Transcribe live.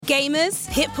Gamers,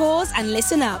 hit pause and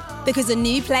listen up, because a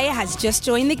new player has just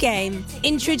joined the game.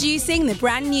 Introducing the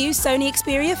brand new Sony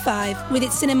Xperia 5 with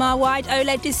its cinema-wide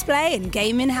OLED display and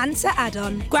Game Enhancer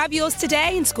add-on. Grab yours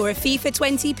today and score a FIFA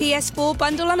 20 PS4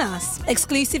 bundle on us,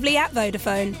 exclusively at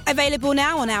Vodafone. Available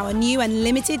now on our new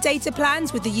unlimited data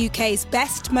plans with the UK's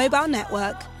best mobile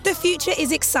network. The future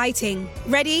is exciting.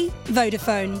 Ready?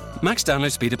 Vodafone. Max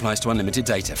download speed applies to unlimited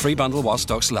data. Free bundle while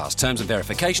stocks last. Terms and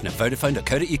verification at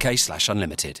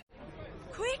vodafone.co.uk/unlimited.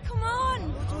 Quick, come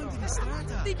on!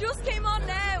 They just came on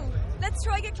now. Let's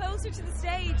try get closer to the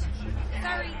stage.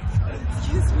 Sorry.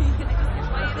 Excuse me.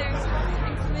 Why there?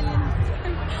 Thanks a million.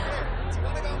 Do you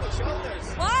want to go on my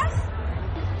shoulders? What?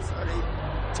 Sorry.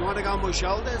 Do you want to go on my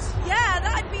shoulders? Yeah,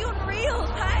 that'd be unreal.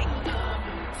 Thanks.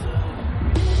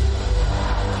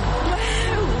 Wow.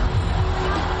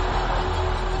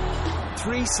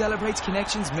 3 celebrates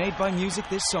connections made by music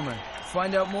this summer.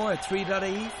 Find out more at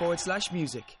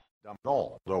 3.ie/music.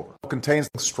 All over. Contains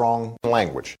strong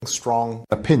language, strong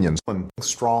opinions, and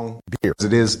strong beers.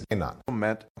 It is not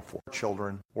meant for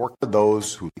children or for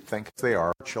those who think they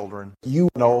are children. You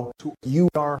know who you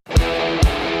are.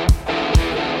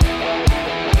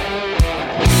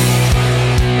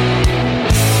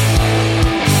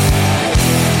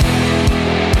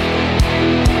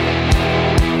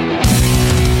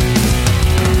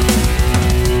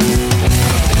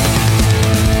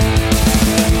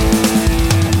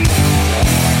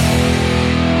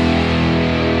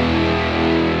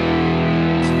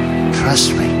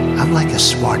 Trust me, I'm like a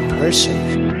smart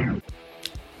person.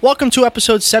 Welcome to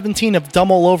episode 17 of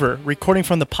Dumb All Over, recording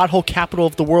from the pothole capital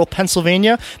of the world,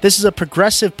 Pennsylvania. This is a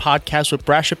progressive podcast with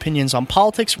brash opinions on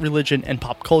politics, religion, and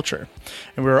pop culture.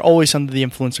 And we are always under the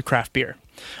influence of craft beer.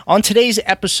 On today's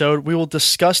episode, we will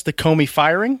discuss the Comey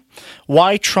firing,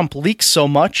 why Trump leaks so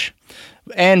much,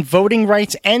 and voting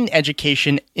rights and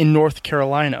education in North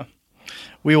Carolina.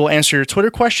 We will answer your Twitter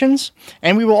questions,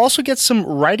 and we will also get some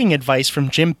writing advice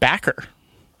from Jim Backer.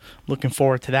 Looking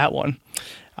forward to that one.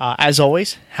 As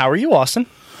always, how are you, Austin?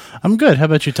 I'm good. How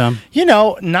about you, Tom? You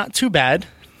know, not too bad.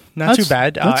 Too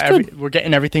bad. That's good. We're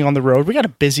getting everything on the road. We got a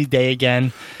busy day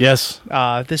again. Yes.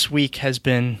 This week has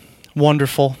been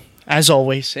wonderful, as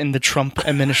always, in the Trump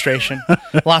administration.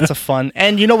 Lots of fun.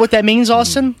 And you know what that means,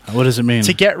 Austin? What does it mean?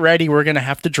 To get ready, we're going to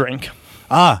have to drink.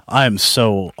 I am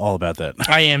so all about that.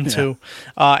 I am too.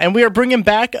 And we are bringing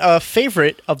back a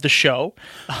favorite of the show.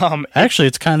 Actually,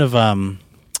 it's kind of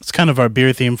our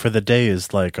beer theme for the day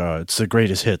is like it's the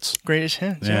greatest hits. Greatest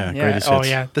hits. Yeah, greatest hits. Oh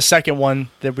yeah. The second one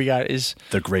that we got is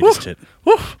the greatest hit.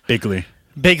 Woo. Bigly.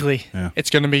 Yeah. It's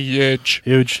going to be huge.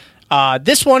 Huge.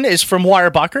 This one is from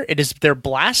Weyerbacher. It is their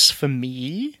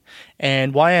Blasphemy.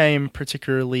 And why I am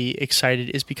particularly excited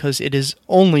is because it is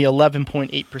only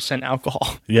 11.8%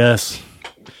 alcohol. Yes.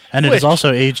 And it is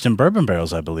also aged in bourbon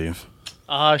barrels, I believe.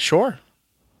 Sure.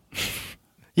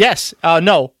 Yes.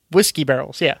 No. Whiskey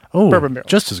barrels. Yeah. Oh, bourbon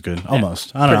barrels. just as good.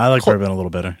 Almost. I don't know. I like bourbon a little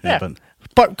better. Yeah.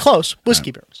 But close.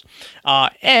 Whiskey barrels.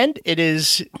 And it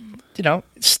is,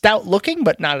 stout looking,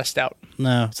 but not a stout.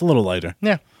 No, it's a little lighter.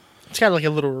 Yeah. It's got like a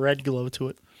little red glow to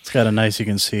it. It's got a nice, you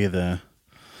can see the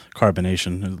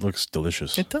carbonation. It looks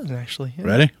delicious. It does, actually. Yeah.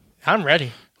 Ready? I'm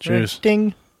ready. Cheers.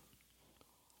 Ding.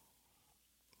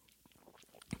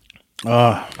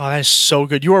 Oh, that is so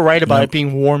good. You were right about it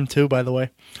being warm too, by the way.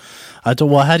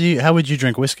 Well, how would you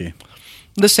drink whiskey?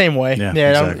 The same way. Yeah,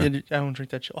 exactly. I don't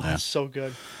drink that shit. Oh, that's so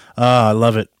good. I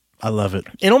love it.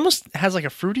 It almost has like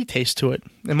a fruity taste to it.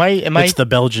 It's the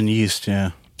Belgian yeast,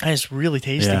 yeah. It's really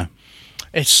tasty. Yeah.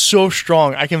 It's so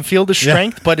strong. I can feel the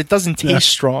strength, but it doesn't taste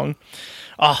strong.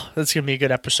 Oh, that's going to be a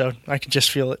good episode. I can just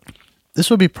feel it.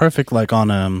 This would be perfect like on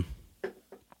a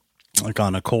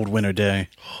cold winter day.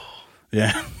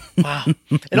 Yeah. Wow.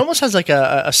 It almost has like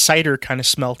a cider kind of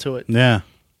smell to it. Yeah.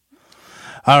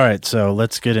 All right, so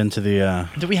let's get into the...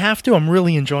 Do we have to? I'm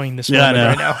really enjoying this moment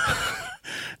right now.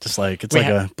 Just like, it's like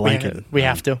a blanket. We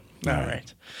have to. All right.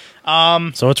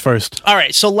 So what's first? All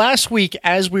right, so last week,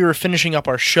 as we were finishing up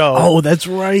our show... Oh, that's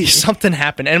right. Something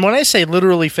happened. And when I say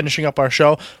literally finishing up our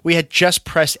show, we had just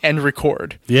pressed end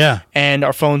record. Yeah. And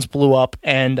our phones blew up.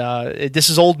 And this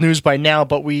is old news by now,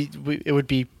 but it would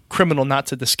be criminal not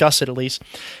to discuss it at least.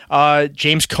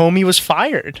 James Comey was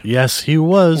fired. Yes, he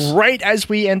was. Right as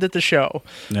we ended the show.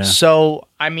 Yeah. So,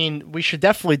 I mean, we should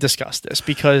definitely discuss this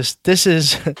because this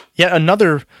is yet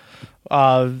another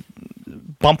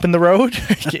bump in the road.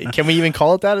 Can we even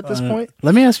call it that at this point?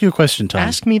 Let me ask you a question, Tom.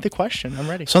 Ask me the question. I'm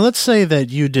ready. So let's say that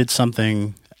you did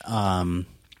something wrong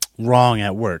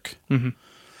at work. Mm-hmm.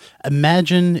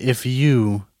 Imagine if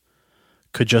you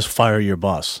could just fire your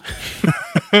boss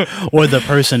or the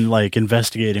person like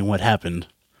investigating what happened.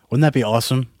 Wouldn't that be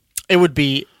awesome? It would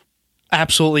be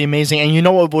absolutely amazing. And you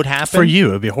know what would happen? For you,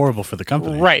 it would be horrible for the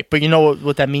company. Right, but you know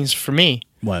what that means for me?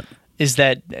 What? Is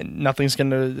that nothing's going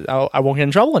to... I won't get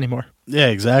in trouble anymore. Yeah,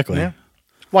 exactly. Yeah.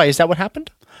 Why? Is that what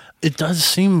happened? It does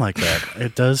seem like that.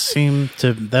 It does seem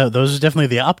to... those are definitely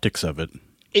the optics of it.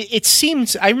 It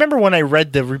seems... I remember when I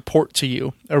read the report to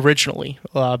you originally,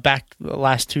 back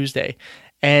last Tuesday,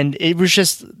 and it was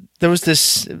just... There was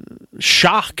this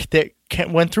shock that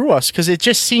went through us because it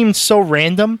just seemed so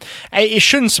random. It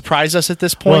shouldn't surprise us at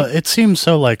this point. Well, it seems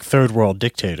so like third world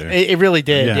dictator. It really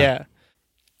did, yeah.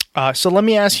 So let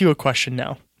me ask you a question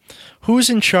now. Who's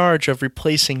in charge of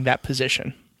replacing that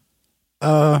position?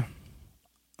 I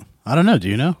don't know. Do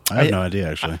you know? I have no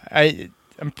idea, actually.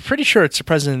 I'm pretty sure it's the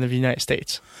President of the United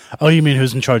States. Oh, you mean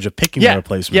who's in charge of picking the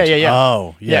replacement? Yeah.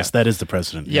 Oh, yes, that is the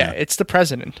president. Yeah, it's the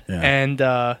president. Yeah.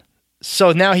 And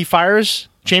so now he fires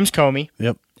James Comey.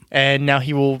 Yep. And now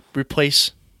he will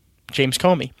replace James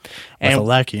Comey. With a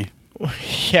lackey.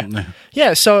 Yeah.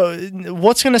 Yeah, so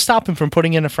what's going to stop him from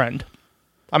putting in a friend?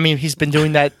 I mean, he's been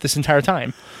doing that this entire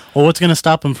time. Well, what's going to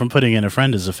stop him from putting in a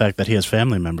friend is the fact that he has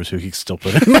family members who he can still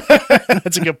put in.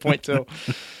 That's a good point, too.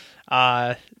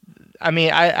 I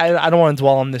mean, I don't want to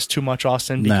dwell on this too much,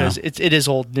 Austin, because it is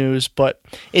old news, but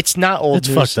it's not old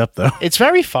news. It's fucked up, though. It's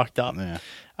very fucked up. Yeah.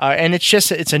 And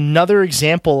it's another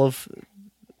example of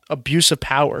abuse of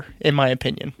power, in my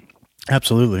opinion.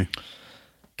 Absolutely.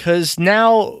 Because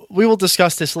now, we will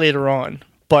discuss this later on,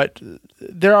 but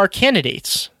there are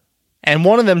candidates, and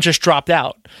one of them just dropped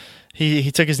out.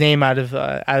 He took his name out of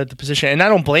the position, and I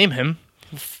don't blame him.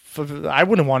 I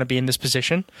wouldn't want to be in this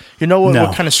position. You know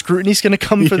what kind of scrutiny is going to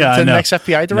come for the next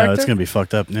FBI director? No, it's going to be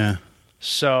fucked up, yeah.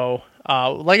 So,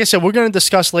 like I said, we're going to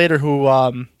discuss later who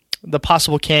the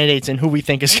possible candidates and who we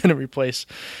think is going to replace.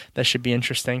 That should be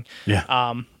interesting.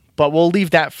 Yeah. But we'll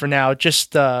leave that for now.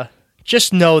 Just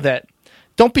know that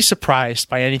don't be surprised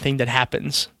by anything that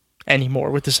happens anymore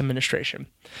with this administration,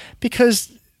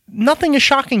 because nothing is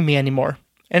shocking me anymore,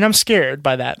 and I'm scared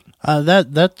by that.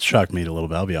 That shocked me a little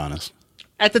bit, I'll be honest.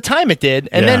 At the time it did,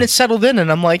 and then it settled in,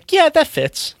 and I'm like, yeah, that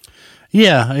fits.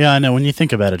 Yeah, I know. When you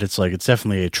think about it, it's like it's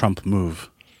definitely a Trump move.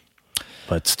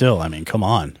 But still, I mean, come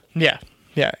on. Yeah.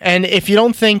 And if you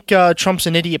don't think Trump's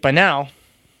an idiot by now...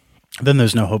 Then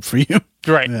there's no hope for you.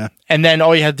 Right. Yeah. And then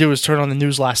all you had to do was turn on the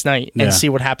news last night and see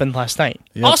what happened last night.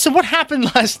 Yep. Austin, what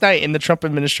happened last night in the Trump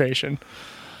administration?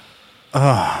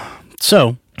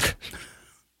 So,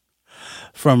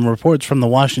 from reports from the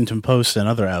Washington Post and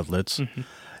other outlets,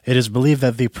 it is believed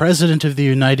that the President of the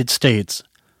United States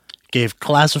gave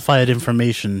classified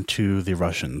information to the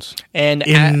Russians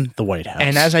in the White House.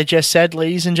 And as I just said,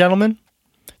 ladies and gentlemen,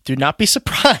 do not be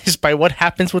surprised by what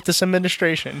happens with this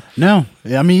administration. No,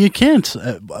 I mean, you can't.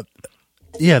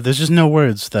 There's just no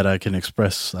words that I can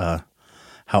express how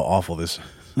awful this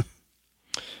is.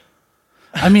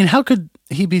 I mean, how could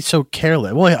he be so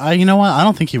careless? Well, you know what? I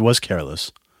don't think he was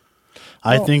careless.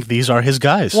 I think these are his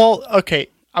guys. Well, okay.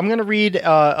 I'm going to read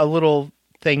a little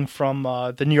thing from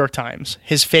the New York Times,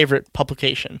 his favorite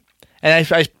publication.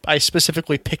 And I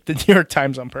specifically picked the New York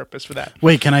Times on purpose for that.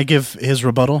 Wait, can I give his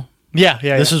rebuttal? Yeah.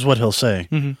 This is what he'll say.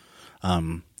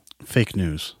 Fake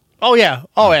news. Oh,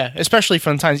 yeah. Especially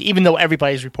from the Times, even though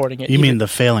everybody's reporting it. You mean the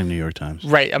failing New York Times?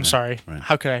 Right. I'm sorry. Right.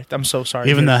 How could I? I'm so sorry.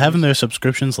 Even though haven't their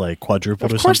subscriptions like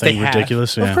quadrupled or something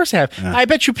ridiculous? Yeah. Of course they have. Yeah. I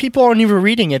bet you people aren't even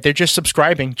reading it. They're just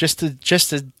subscribing just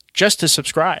to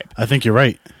subscribe. I think you're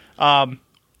right.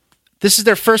 This is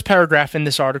their first paragraph in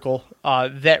this article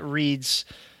that reads...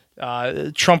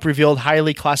 Trump revealed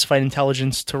highly classified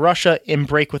intelligence to Russia in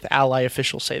break with ally,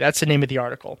 officials say. That's the name of the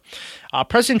article.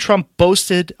 President Trump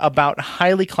boasted about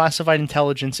highly classified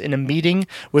intelligence in a meeting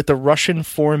with the Russian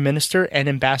foreign minister and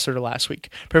ambassador last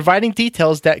week, providing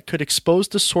details that could expose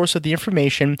the source of the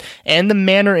information and the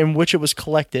manner in which it was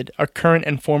collected, a current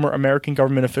and former American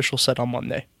government official said on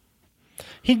Monday.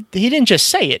 He didn't just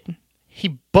say it.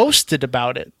 He boasted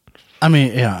about it. I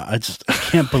mean, I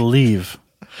can't believe...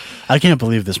 I can't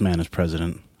believe this man is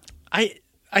president. I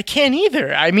can't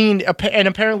either. I mean, and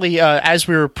apparently, as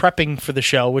we were prepping for the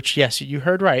show, which, yes, you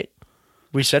heard right,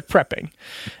 we said prepping.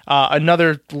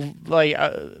 Another,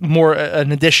 more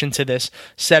an addition to this,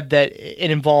 said that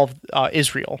it involved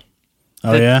Israel.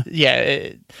 Oh, yeah?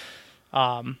 Yeah.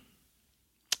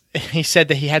 He said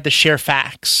that he had to share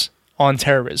facts on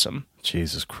terrorism.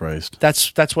 Jesus Christ.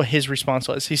 That's what his response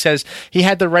was. He says he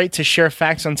had the right to share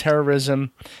facts on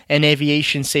terrorism and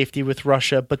aviation safety with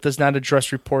Russia, but does not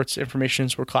address reports information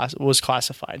was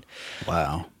classified.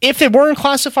 Wow. If they weren't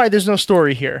classified, there's no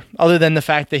story here, other than the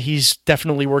fact that he's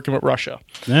definitely working with Russia.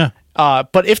 Yeah.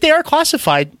 But if they are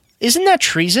classified, isn't that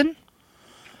treason?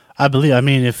 I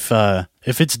mean, if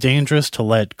if it's dangerous to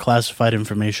let classified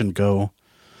information go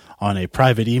on a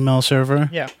private email server,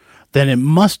 Yeah. then it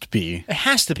must be It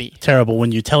has to be. terrible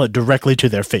when you tell it directly to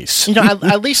their face. You know,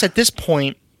 at least at this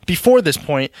point, before this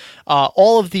point,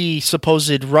 all of the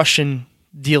supposed Russian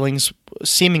dealings,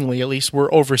 seemingly at least,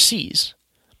 were overseas.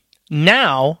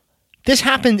 Now, this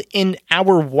happened in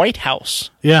our White House,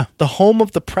 Yeah. the home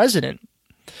of the president.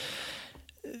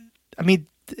 I mean,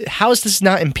 how is this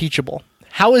not impeachable?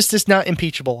 How is this not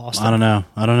impeachable, Austin? I don't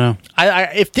know.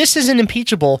 If this isn't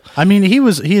impeachable, I mean,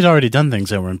 he had already done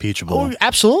things that were impeachable. oh,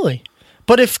 absolutely.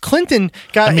 But if Clinton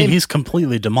got, I mean, he's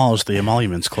completely demolished the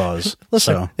emoluments clause.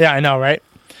 listen, so. yeah, I know, right?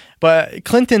 But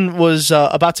Clinton was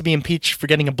about to be impeached for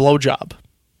getting a blowjob.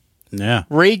 Yeah.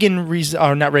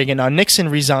 Nixon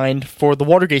resigned for the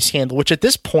Watergate scandal, which at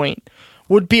this point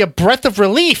would be a breath of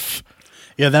relief.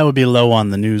 Yeah, that would be low on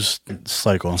the news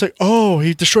cycle. It's like, oh,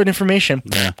 he destroyed information.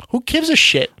 Yeah. Who gives a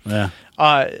shit? Yeah.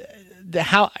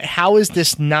 How is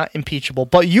this not impeachable?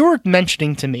 But you were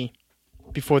mentioning to me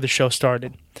before the show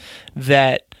started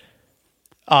that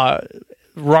Paul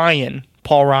Ryan,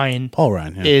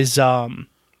 yeah. is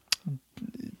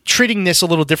treating this a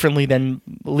little differently than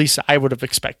at least I would have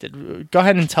expected. Go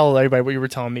ahead and tell everybody what you were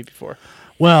telling me before.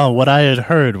 Well, what I had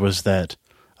heard was that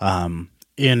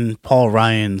in Paul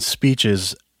Ryan's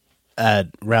speeches at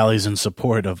rallies in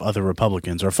support of other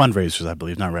Republicans, or fundraisers, I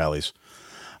believe, not rallies,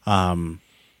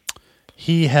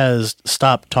 he has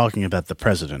stopped talking about the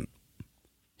president.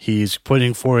 He's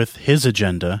putting forth his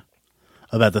agenda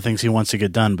about the things he wants to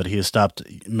get done, but he has stopped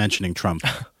mentioning Trump.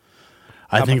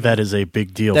 I think that is a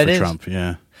big deal for Trump,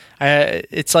 yeah.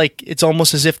 It's like it's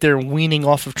almost as if they're weaning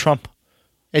off of Trump.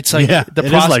 It's like it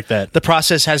is like that. The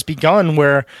process has begun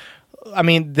where, I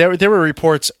mean, there were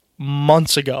reports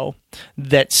months ago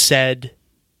that said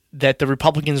that the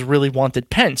Republicans really wanted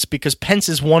Pence because Pence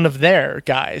is one of their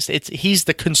guys. He's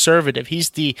the conservative.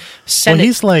 He's the Senate. Well,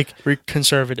 he's like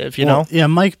conservative. You know. Yeah,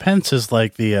 Mike Pence is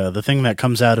like the thing that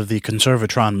comes out of the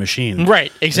conservatron machine.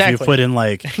 Right. Exactly. If you put in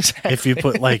if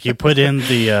you put in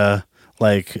the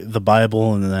the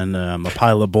Bible and then a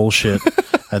pile of bullshit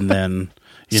and then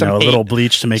a little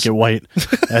bleach to make it white,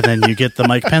 and then you get the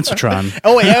Mike Pensatron.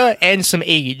 Oh yeah, and some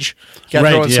age. You gotta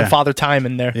throw in some Father Time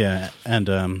in there. Yeah, and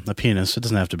a penis. It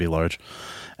doesn't have to be large.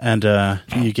 And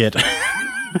you get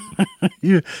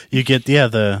you get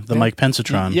the Mike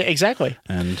Pensatron. Yeah, exactly.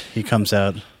 And he comes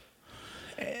out.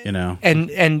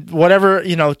 And whatever,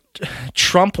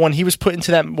 Trump, when he was put into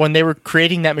that, when they were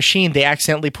creating that machine, they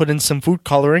accidentally put in some food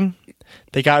coloring.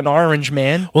 They got an orange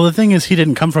man. Well, the thing is, he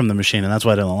didn't come from the machine, and that's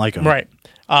why I don't like him. Right.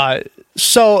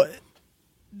 So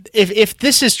if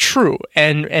this is true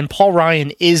and Paul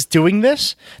Ryan is doing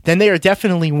this, then they are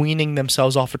definitely weaning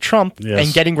themselves off of Trump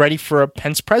and getting ready for a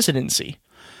Pence presidency.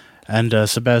 And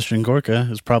Sebastian Gorka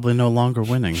is probably no longer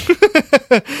winning.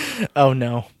 Oh,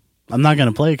 no. I'm not going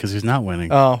to play because he's not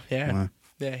winning. Oh, yeah.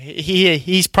 Yeah,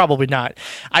 he's probably not.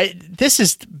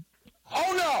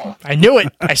 Oh, no! I knew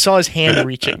it. I saw his hand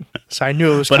reaching, so I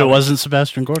knew it was But coming. it wasn't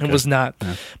Sebastian Gorka. It was not.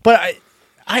 Yeah. But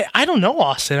I don't know,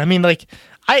 Austin. I mean, I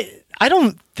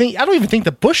don't even think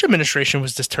the Bush administration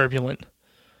was this turbulent.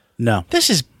 No. This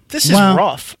is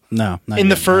rough. No. In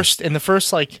the first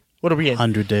what are we in?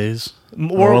 100 days.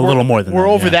 Or a little more than that. We're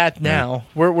over that now.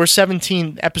 Yeah. We're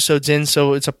 17 episodes in,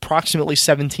 so it's approximately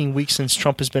 17 weeks since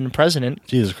Trump has been president.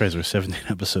 Jesus Christ, we're 17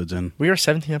 episodes in. We are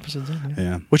 17 episodes in.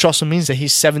 Yeah. Which also means that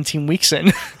he's 17 weeks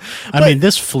in. I mean,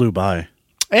 this flew by.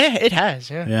 Yeah, it has,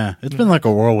 yeah. Yeah, it's been like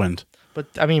a whirlwind. But,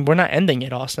 I mean, we're not ending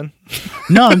it, Austin.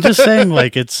 No, I'm just saying,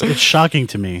 it's shocking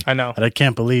to me. I know. And I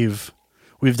can't believe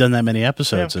we've done that many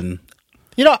episodes.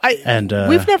 Yeah. And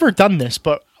we've never done this,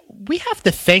 but we have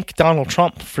to thank Donald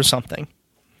Trump for something.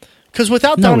 Because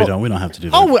without No, Donald... we don't. We don't have to do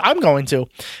that. Oh, I'm going to.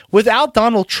 Without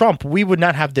Donald Trump, we would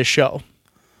not have this show.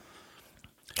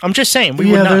 I'm just saying. We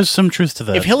would not. There's some truth to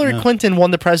that. If Hillary Clinton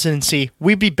won the presidency,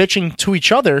 we'd be bitching to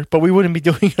each other, but we wouldn't be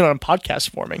doing it on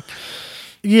podcast forming.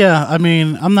 Yeah, I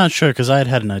mean, I'm not sure because I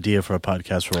had an idea for a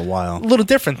podcast for a while. A little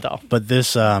different, though. But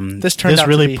this turned out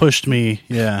really to be... pushed me,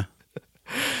 yeah.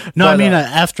 No, I mean,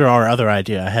 after our other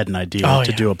idea, I had an idea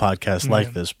to do a podcast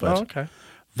like this, but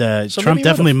Trump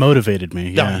definitely motivated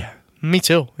me. Yeah. Oh, yeah. Me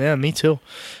too. Yeah, me too.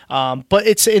 But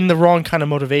it's in the wrong kind of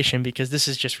motivation because this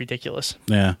is just ridiculous.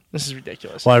 Yeah. This is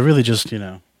ridiculous. Well, I really just,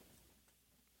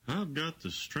 I've got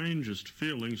the strangest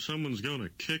feeling someone's going to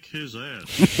kick his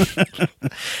ass.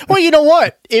 Well, you know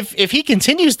what? If he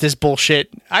continues this bullshit,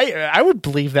 I would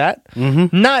believe that.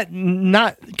 Mm-hmm.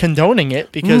 Not condoning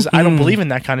it because I don't believe in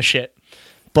that kind of shit.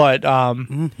 but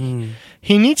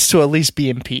he needs to at least be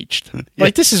impeached.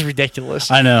 Like, this is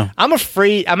ridiculous. I know. I'm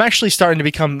afraid. I'm actually starting to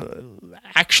become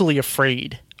actually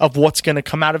afraid of what's going to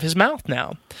come out of his mouth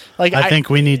now. Like, I think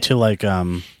we need to, like,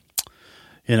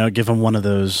 give him one of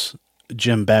those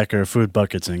Jim Bakker food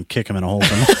buckets and kick him in a hole.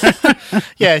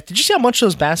 Yeah. Did you see how much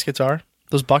those baskets are?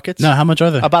 Those buckets? No, how much are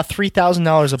they? About $3,000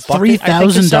 a bucket.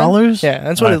 $3,000? Yeah,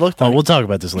 that's what it looked like. Well, we'll talk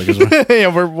about this later. Yeah,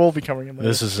 we'll be covering it later.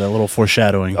 This is a little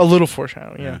foreshadowing.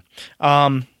 Yeah.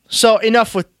 So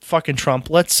enough with fucking Trump.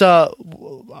 Let's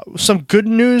some good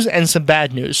news and some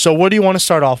bad news. So what do you want to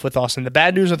start off with, Austin? The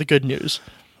bad news or the good news?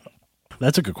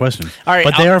 That's a good question. All right,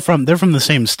 but they're from the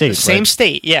same state. Same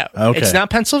state, yeah. Okay. It's not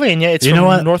Pennsylvania. It's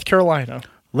from North Carolina.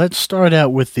 Let's start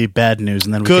out with the bad news,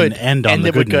 and then we can end on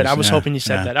the good news. I was hoping you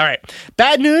said that. All right.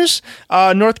 Bad news,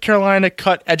 North Carolina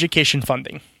cut education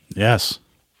funding. Yes.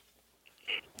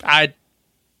 I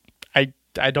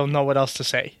don't know what else to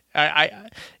say.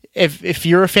 If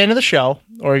you're a fan of the show,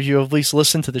 or if you at least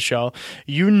listen to the show,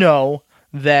 you know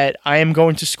that I am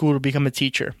going to school to become a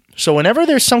teacher. So whenever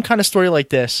there's some kind of story like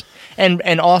this, and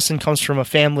Austin comes from a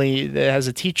family that has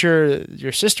a teacher,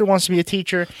 your sister wants to be a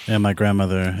teacher. Yeah, my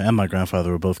grandmother and my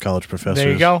grandfather were both college professors.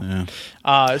 There you go.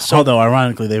 Yeah. Although,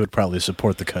 ironically, they would probably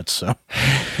support the cuts, so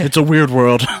it's a weird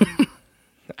world.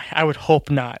 I would hope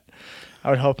not.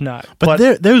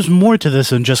 But there's more to this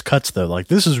than just cuts, though. Like,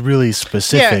 this is really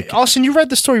specific. Yeah, Austin, you read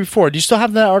the story before. Do you still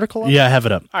have that article up? Yeah, I have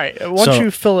it up. All right, why don't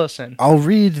you fill us in? I'll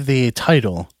read the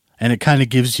title, and it kind of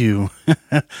gives you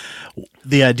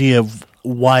the idea of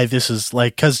why this is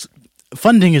like, because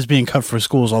funding is being cut for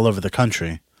schools all over the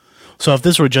country. So if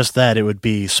this were just that, it would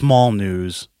be small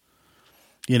news,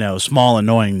 small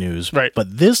annoying news. Right.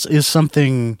 But this is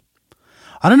something,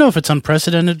 I don't know if it's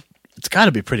unprecedented. It's got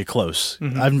to be pretty close.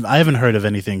 Mm-hmm. I haven't heard of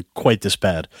anything quite this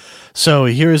bad. So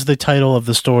here is the title of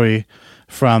the story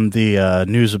from the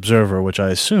News Observer, which I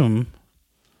assume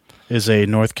is a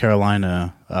North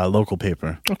Carolina local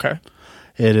paper. Okay.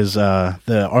 It is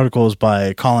the article is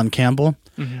by Colin Campbell,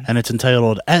 and it's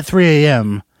entitled "At 3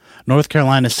 a.m., North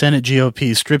Carolina Senate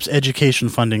GOP strips education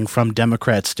funding from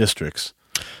Democrats' districts."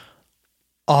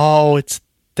 Oh,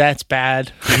 that's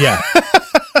bad. Yeah.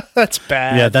 That's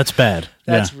bad. Yeah, that's bad.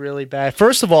 That's really bad.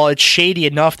 First of all, it's shady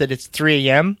enough that it's 3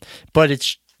 a.m.,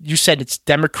 but you said it's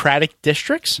Democratic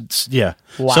districts? Yeah.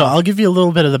 Wow. So I'll give you a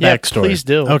little bit of the backstory. Please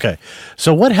do. Okay.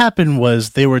 So what happened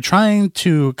was they were trying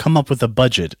to come up with a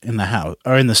budget in the House,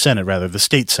 or in the Senate, rather, the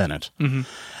state Senate. Mm-hmm.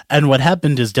 And what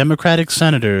happened is Democratic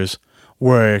senators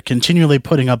were continually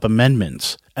putting up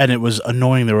amendments, and it was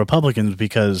annoying the Republicans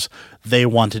because they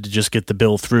wanted to just get the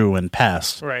bill through and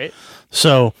passed. Right.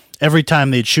 So every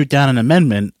time they'd shoot down an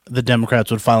amendment, the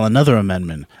Democrats would file another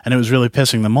amendment, and it was really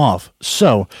pissing them off.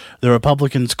 So the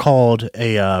Republicans called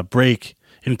a break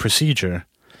in procedure,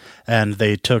 and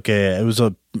they took it was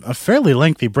a fairly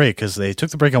lengthy break because they took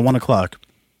the break at 1 o'clock.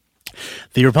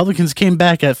 The Republicans came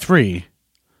back at 3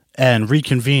 and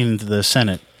reconvened the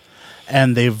Senate,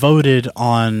 and they voted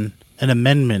on an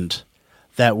amendment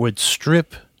that would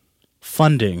strip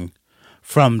funding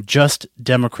from just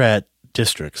Democrat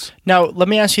districts. Now, let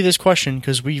me ask you this question,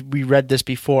 because we read this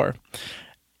before.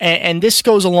 And this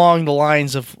goes along the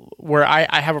lines of where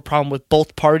I have a problem with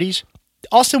both parties.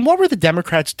 Austin, what were the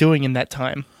Democrats doing in that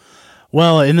time?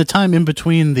 Well, in the time in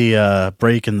between the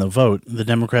break and the vote, the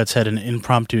Democrats had an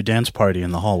impromptu dance party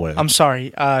in the hallway. I'm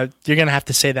sorry. You're going to have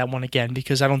to say that one again,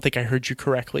 because I don't think I heard you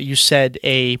correctly. You said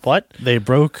a what? They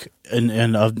broke,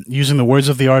 using the words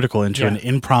of the article, into an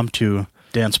impromptu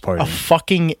dance party. A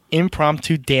fucking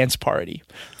impromptu dance party.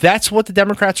 That's what the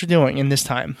Democrats are doing in this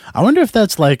time. I wonder if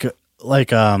that's like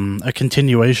a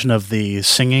continuation of the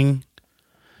singing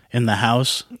in the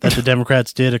House that the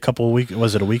Democrats did a week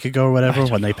ago or whatever,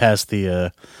 when they passed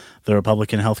the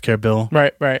Republican healthcare bill.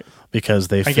 Right. Because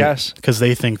they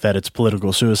think that it's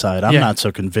political suicide. I'm not so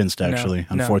convinced, actually,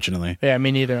 unfortunately. Yeah,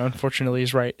 me neither. Unfortunately,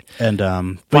 he's right. And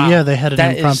but yeah, they had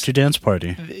an impromptu dance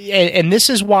party. And this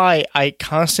is why I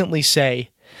constantly say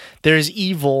there's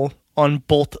evil on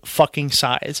both fucking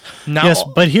sides. Now, yes,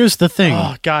 but here's the thing.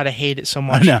 Oh God, I hate it so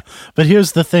much. I know, but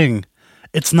here's the thing.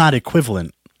 It's not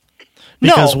equivalent.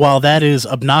 Because while that is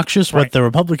obnoxious, what the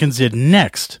Republicans did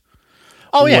next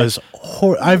was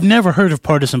I've never heard of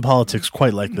partisan politics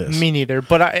quite like this. Me neither.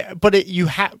 But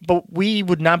we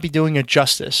would not be doing it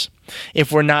justice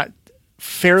if we're not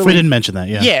fairly. If we didn't mention that,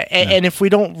 yeah. Yeah, and if we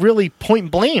don't really point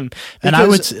blame. And I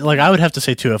would have to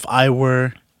say too, if I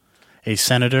were a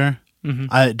senator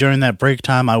During that break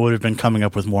time, I would have been coming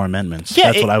up with more amendments.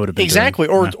 Yeah, That's what I would have been exactly,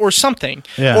 doing. or something,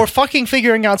 Yeah. or fucking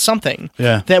figuring out something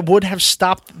that would have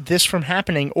stopped this from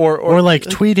happening, or like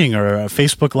tweeting or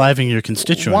Facebook living your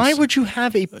constituents. Why would you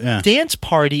have a dance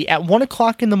party at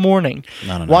 1:00 in the morning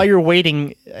while you're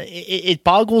waiting? It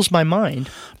boggles my mind.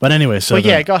 But anyway,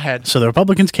 go ahead. So the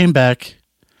Republicans came back.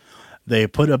 They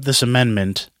put up this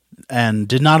amendment and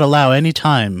did not allow any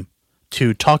time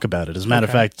to talk about it. As a matter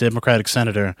of fact, Democratic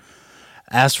senator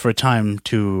asked for time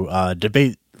to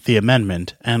debate the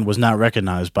amendment and was not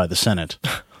recognized by the Senate.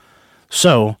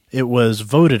 So it was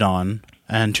voted on,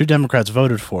 and 2 Democrats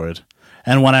voted for it.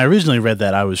 And when I originally read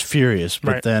that, I was furious.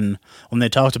 But then when they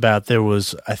talked about, there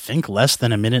was, I think, less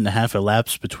than a minute and a half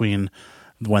elapsed between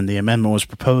when the amendment was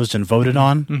proposed and voted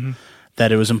on,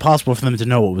 that it was impossible for them to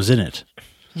know what was in it.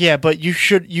 Yeah, but you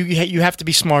have to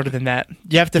be smarter than that.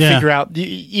 You have to figure out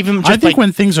even. Just I think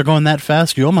when things are going that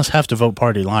fast, you almost have to vote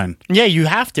party line. Yeah, you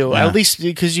have to at least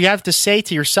because you have to say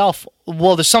to yourself,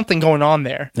 "Well, there's something going on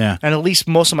there." Yeah, and at least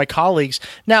most of my colleagues.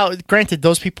 Now, granted,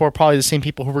 those people are probably the same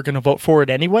people who were going to vote for it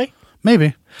anyway.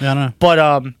 Maybe, yeah, I don't know.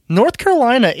 But North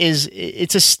Carolina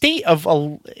it's a state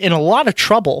in a lot of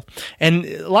trouble, and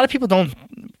a lot of people don't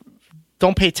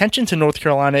pay attention to North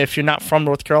Carolina if you're not from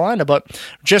North Carolina. But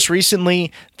just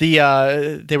recently, they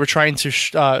were trying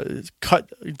to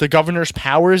cut the governor's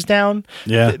powers down.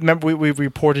 Yeah, remember we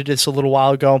reported this a little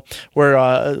while ago, where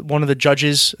one of the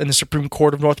judges in the Supreme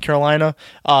Court of North Carolina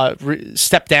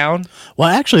stepped down. Well,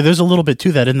 actually, there's a little bit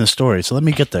to that in the story, so let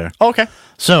me get there. Okay.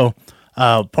 So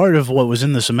part of what was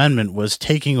in this amendment was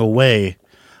taking away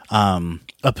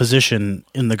a position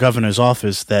in the governor's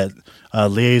office that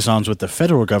liaisons with the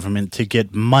federal government to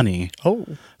get money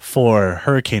for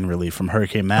hurricane relief from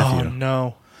Hurricane Matthew. Oh,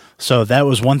 no. So that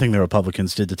was one thing the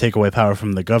Republicans did to take away power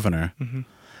from the governor.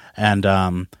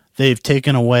 And they've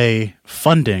taken away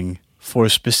funding for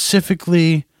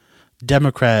specifically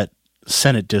Democrat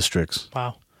Senate districts.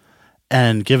 Wow.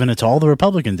 And given it to all the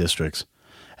Republican districts.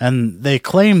 And they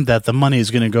claim that the money is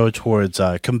going to go towards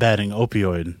combating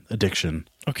opioid addiction.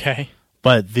 Okay.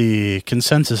 But the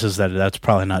consensus is that that's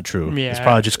probably not true. Yeah. It's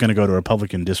probably just going to go to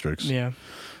Republican districts. Yeah.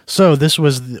 So this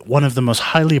was one of the most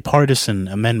highly partisan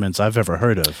amendments I've ever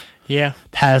heard of. Yeah.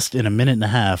 Passed in a minute and a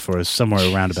half or somewhere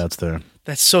roundabouts there.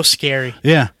 That's so scary.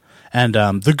 Yeah. And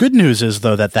the good news is,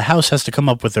 though, that the House has to come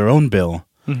up with their own bill,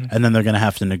 and then they're going to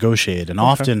have to negotiate. And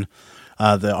often,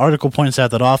 the article points out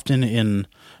that often in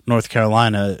North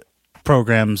Carolina,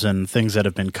 programs and things that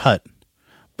have been cut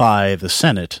by the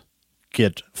Senate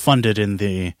get funded in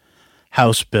the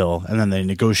House bill, and then they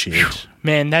negotiate.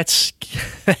 Man, that's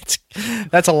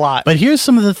a lot. But here's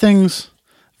some of the things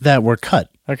that were cut.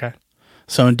 Okay.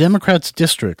 So in Democrats'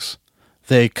 districts,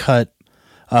 they cut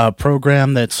a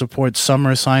program that supports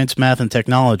summer science, math, and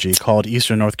technology called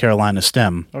Eastern North Carolina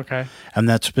STEM. Okay. And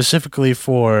that's specifically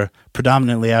for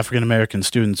predominantly African-American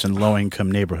students in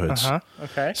low-income neighborhoods.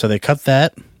 Okay. So they cut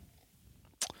that.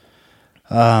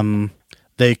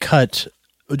 They cut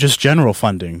just general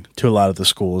funding to a lot of the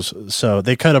schools. So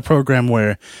they cut a program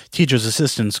where teachers'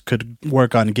 assistants could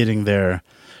work on getting their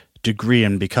degree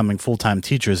and becoming full-time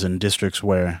teachers in districts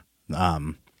where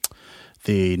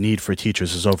the need for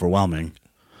teachers is overwhelming.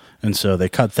 And so they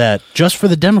cut that just for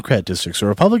the Democrat districts. The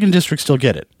Republican districts still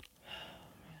get it.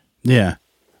 Yeah.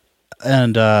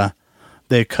 And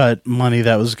they cut money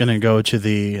that was going to go to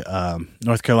the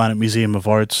North Carolina Museum of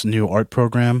Art's new art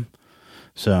program.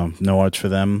 So no arts for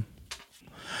them.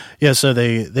 Yeah, so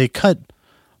they cut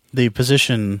the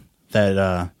position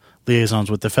that liaisons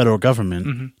with the federal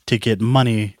government to get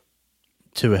money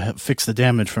to fix the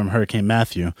damage from Hurricane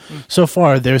Matthew. So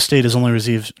far, their state has only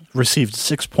received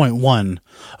 6.1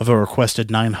 of a requested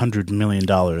 $900 million.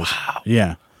 Wow.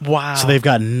 Yeah. Wow. So they've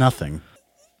got nothing.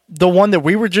 The one that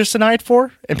we were just denied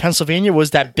for in Pennsylvania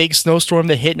was that big snowstorm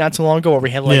that hit not too long ago where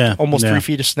we had almost 3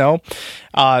 feet of snow.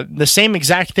 The same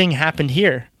exact thing happened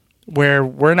here where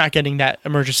we're not getting that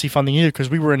emergency funding either because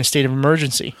we were in a state of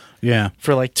emergency. Yeah.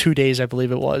 For like 2 days, I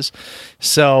believe it was.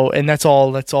 So, and that's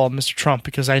all Mr. Trump,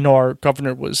 because I know our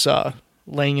governor was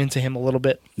laying into him a little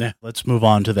bit. Yeah. Let's move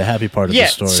on to the happy part of the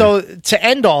story. So to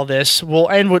end all this, we'll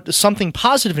end with something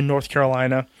positive in North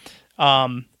Carolina.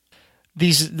 There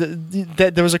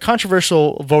was a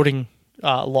controversial voting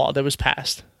law that was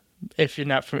passed, if you're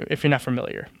not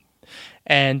familiar,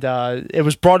 and it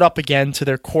was brought up again to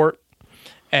their court,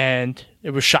 and it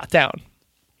was shot down,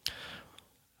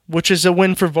 which is a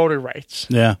win for voter rights.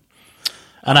 Yeah.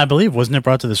 And I believe, wasn't it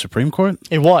brought to the Supreme Court?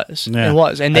 It was. Yeah. It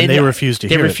was. And they refused to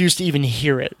hear it. They refused to even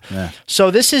hear it. Yeah.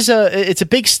 So this is it's a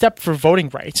big step for voting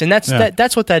rights, and that's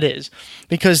what that is.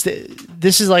 Because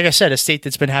this is, like I said, a state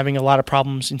that's been having a lot of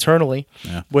problems internally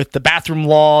with the bathroom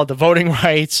law, the voting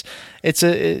rights. It's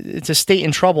a state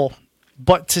in trouble.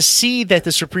 But to see that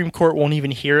the Supreme Court won't even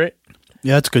hear it,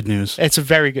 yeah, that's good news. It's a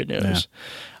very good news.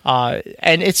 Yeah.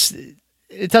 And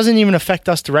it doesn't even affect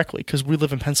us directly because we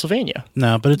live in Pennsylvania.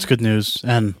 No, but it's good news.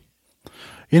 And,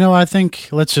 I think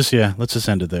let's just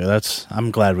end it there.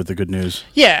 I'm glad with the good news.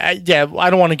 Yeah. I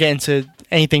don't want to get into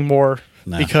anything more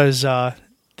because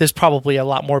there's probably a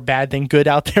lot more bad than good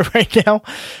out there right now.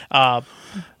 All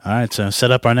right, so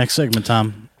set up our next segment,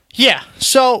 Tom. Yeah.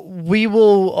 So we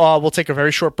will we'll take a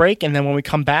very short break, and then when we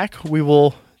come back, we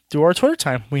will do our Twitter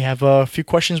time. We have a few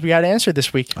questions we got to answer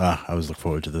this week. I always look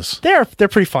forward to this. They're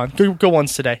pretty fun. Good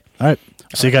ones today. All right.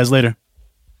 See you guys later.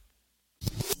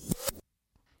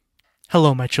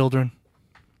 Hello, my children.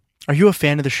 Are you a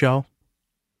fan of the show?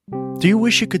 Do you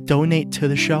wish you could donate to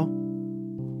the show?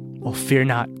 Well, fear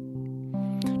not.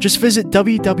 Just visit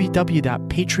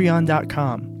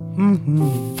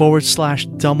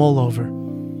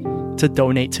www.patreon.com/dumballover to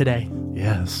donate today.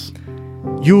 Yes.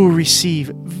 You will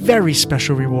receive very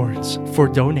special rewards for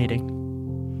donating.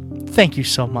 Thank you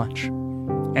so much.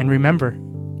 And remember,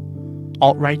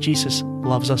 Alt-Right Jesus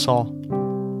loves us all.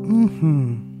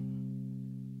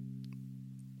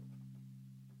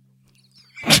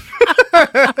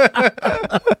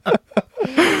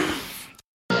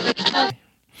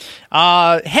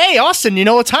 Hey, Austin, you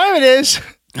know what time it is?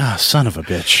 Ah, son of a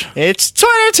bitch. It's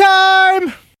Twitter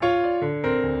time!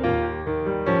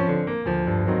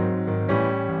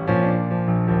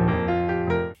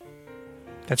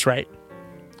 That's right.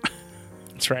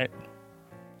 That's right.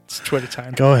 It's Twitter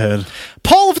time. Go ahead.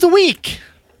 Poll of the week.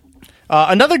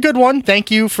 Another good one. Thank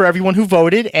you for everyone who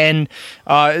voted, and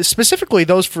specifically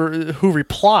those who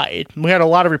replied. We had a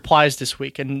lot of replies this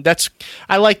week, and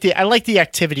I like the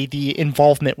activity, the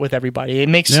involvement with everybody. It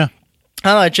makes I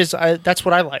don't know, that's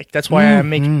what I like. That's why I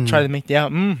try to make the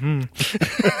out.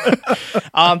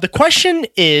 The question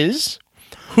is,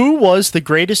 who was the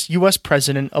greatest U.S.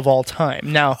 president of all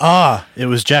time? Now, it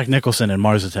was Jack Nicholson in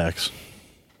Mars Attacks.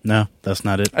 No, that's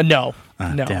not it. No.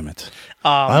 Damn it!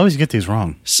 I always get these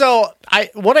wrong. So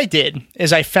what I did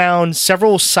is I found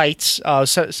several sites,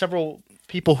 several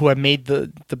people who have made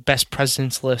the best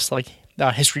presidents list, like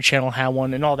History Channel had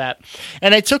one and all that.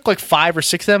 And I took like 5 or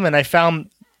 6 of them, and I found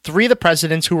 3 of the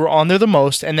presidents who were on there the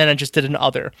most, and then I just did an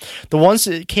other. The ones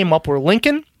that came up were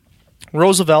Lincoln,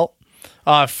 Roosevelt,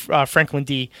 Franklin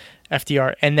D,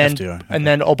 FDR, and then FDR, and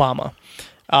then Obama,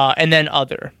 and then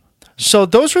other. So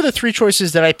those were the 3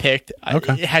 choices that I picked.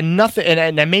 Okay. It had nothing,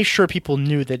 and I made sure people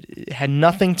knew that it had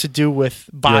nothing to do with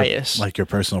bias. Like your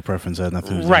personal preference had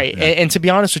nothing to do. Right. Yeah. And to be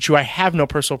honest with you, I have no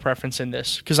personal preference in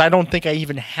this because I don't think I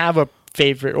even have a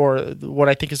favorite or what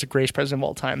I think is the greatest president of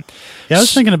all time. Yeah, I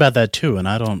was thinking about that too, and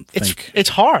I don't think... It's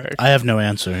hard. I have no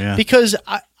answer, yeah. Because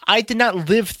I did not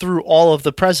live through all of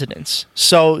the presidents,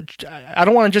 so I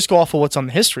don't want to just go off of what's on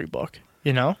the history book.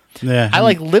 Yeah, I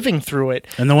like living through it.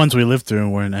 And the ones we lived through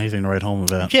weren't anything to write home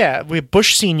about. Yeah, we have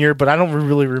Bush Sr., but I don't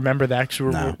really remember that because we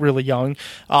were really young.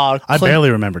 I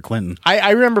barely remember Clinton. I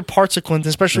remember parts of Clinton,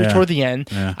 especially toward the end.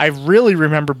 Yeah. I really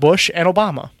remember Bush and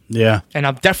Obama. Yeah. And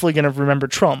I'm definitely going to remember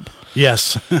Trump.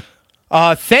 Yes. Well,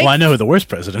 I know who the worst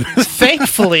president is.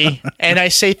 Thankfully, and I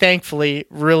say thankfully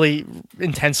really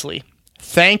intensely,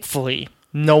 thankfully,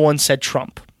 no one said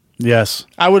Trump. Yes.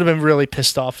 I would have been really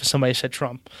pissed off if somebody said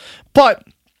Trump. But,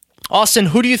 Austin,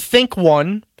 who do you think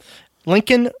won?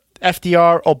 Lincoln,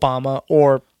 FDR, Obama,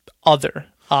 or other?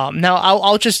 Now,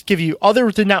 I'll just give you,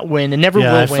 other did not win and never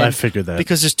will win. I figured that.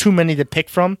 Because there's too many to pick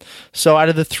from. So out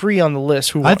of the 3 on the list,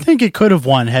 who won? I think it could have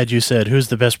won had you said, who's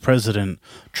the best president,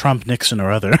 Trump, Nixon, or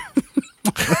other?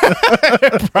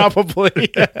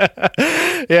 Probably.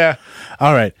 Yeah.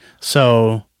 All right.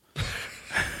 So...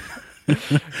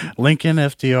 Lincoln,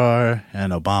 FDR,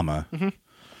 and Obama. Mm-hmm.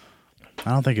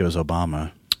 I don't think it was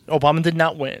Obama. Obama did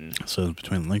not win. So it's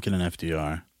between Lincoln and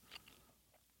FDR.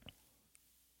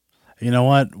 You know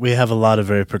what? We have a lot of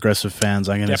very progressive fans.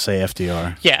 I'm going to say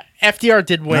FDR. Yeah, FDR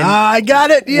did win. I got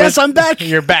it. Yes, I'm back.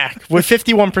 You're back with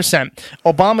 51%.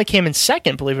 Obama came in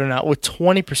second, believe it or not, with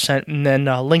 20%, and then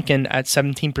Lincoln at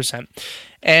 17%.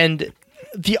 And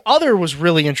the other was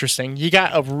really interesting. You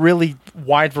got a really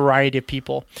wide variety of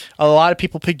people. A lot of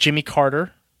people picked Jimmy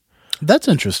Carter. That's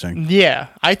interesting. Yeah,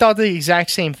 I thought the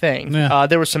exact same thing. Yeah.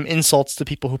 There were some insults to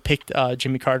people who picked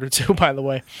Jimmy Carter too, by the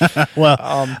way.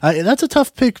 Well, that's a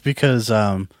tough pick because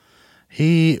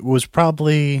he was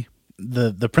probably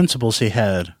the principles he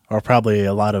had are probably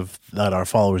a lot of that our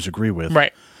followers agree with.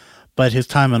 Right. But his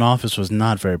time in office was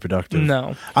not very productive.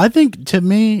 No. I think, to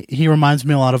me, he reminds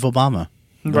me a lot of Obama.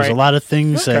 There's Right. a lot of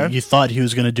things that Okay. you thought he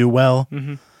was going to do well.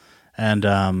 Mhm. And,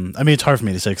 I mean, it's hard for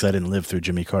me to say because I didn't live through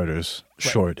Jimmy Carter's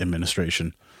short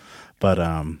administration. But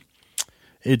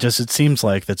it seems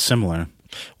like that's similar.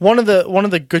 One of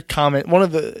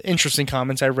the interesting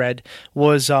comments I read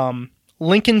was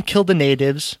Lincoln killed the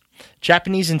natives.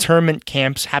 Japanese internment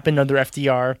camps happened under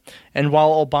FDR, and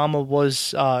while Obama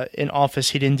was in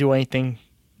office, he didn't do anything.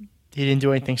 He didn't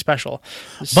do anything special.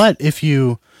 But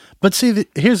see,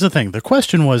 here's the thing. The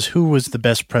question was who was the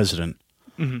best president.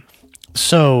 Mm-hmm.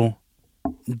 So,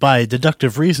 by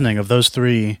deductive reasoning of those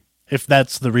three, if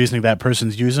that's the reasoning that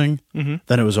person's using, Mm-hmm.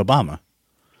 then it was Obama,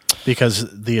 because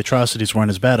the atrocities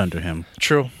weren't as bad under him.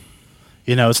 True.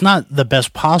 You know, it's not the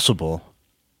best possible.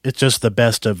 It's just the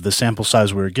best of the sample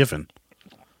size we were given.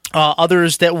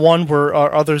 Others that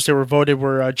were voted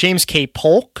were James K.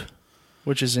 Polk,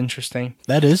 which is interesting.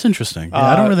 That is interesting. Yeah,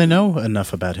 I don't really know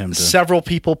enough about him. Several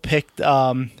people picked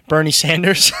Bernie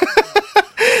Sanders.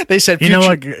 They said, you know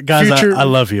what, guys, I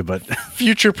love you, but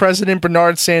future President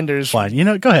Bernard Sanders. Fine. You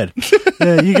know, go ahead.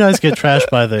 Yeah, you guys get trashed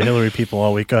by the Hillary people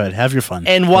all week. Go ahead. Have your fun.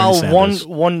 And Bernie while Sanders.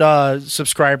 one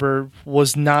subscriber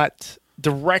was not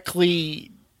directly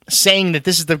saying that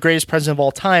this is the greatest president of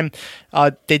all time,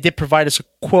 they did provide us a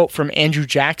quote from Andrew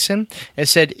Jackson. It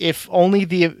said, if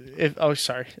the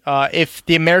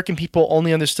American people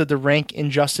only understood the rank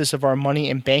injustice of our money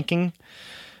and banking,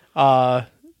 that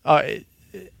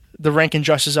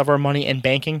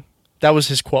was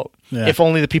his quote. Yeah. If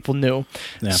only the people knew.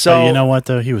 Yeah, so but you know what,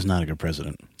 though? He was not a good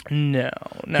president. No,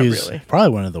 not He's really. probably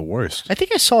one of the worst. I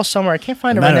think I saw somewhere. I can't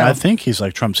find it right now. I think he's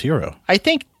like Trump's hero. I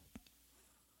think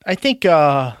I think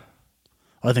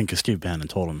Steve Bannon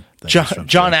told him that he's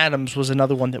Trump's John hero. Adams was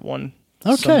another one that won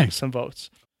Okay. some votes.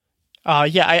 I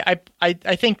think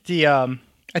I think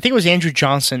it was Andrew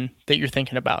Johnson that you're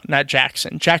thinking about, not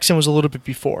Jackson. Jackson was a little bit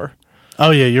before.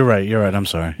 Oh yeah, you're right. I'm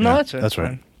sorry. No, Yeah, that's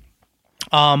right.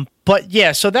 But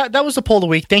yeah, so that was the poll of the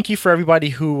week. Thank you for everybody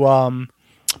who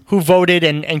voted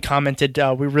and commented.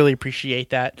 We really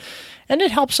appreciate that, and it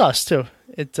helps us too.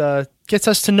 It gets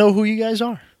us to know who you guys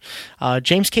are.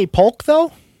 James K. Polk,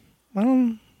 though, I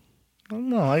don't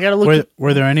know. I gotta look.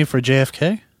 Were there any for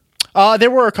JFK?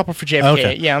 There were a couple for JFK.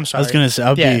 Okay. Yeah, I'm sorry. I was gonna say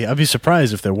I'd be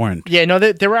surprised if there weren't. Yeah, no,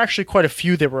 there were actually quite a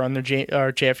few that were under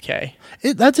JFK.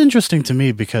 That's interesting to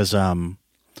me because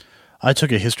I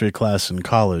took a history class in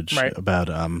college about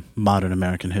modern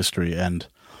American history, and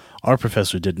our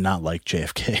professor did not like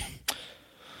JFK.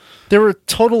 There were a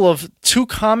total of 2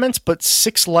 comments, but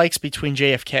 6 likes between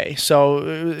JFK. So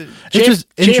it's just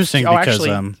interesting because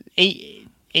actually,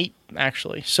 8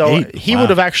 actually. So 8? he Wow. would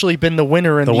have actually been the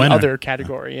winner in the winner. other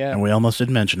category. Yeah, and we almost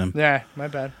didn't mention him. Yeah, my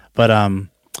bad. But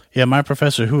yeah, my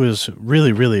professor, who is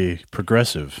really, really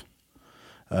progressive,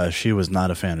 she was not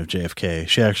a fan of JFK.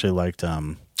 She actually liked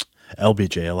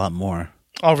LBJ a lot more.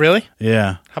 Oh, really?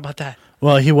 Yeah. How about that?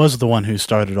 Well, he was the one who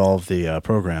started all of the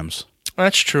programs.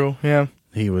 That's true. Yeah.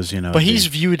 He was, but he's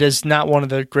viewed as not one of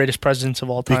the greatest presidents of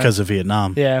all time because of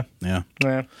Vietnam. Yeah. Yeah.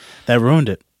 Yeah. That ruined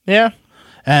it. Yeah.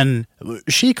 And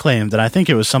she claimed that I think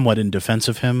it was somewhat in defense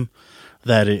of him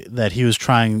that he was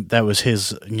trying. That was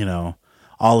his,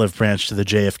 olive branch to the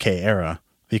JFK era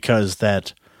because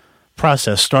that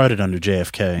process started under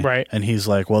JFK. Right. And he's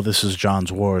like, well, this is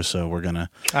John's war, so we're gonna.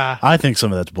 I think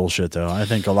some of that's bullshit, though. I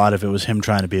think a lot of it was him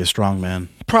trying to be a strong man.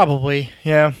 Probably.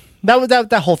 Yeah.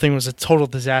 That whole thing was a total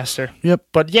disaster. Yep.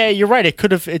 But yeah, you're right. It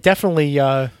definitely.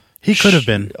 He could have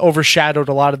been overshadowed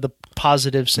a lot of the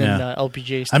positives in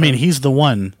LBJ's time. I mean, he's the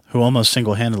one who almost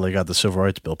single-handedly got the Civil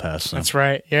Rights Bill passed. So. That's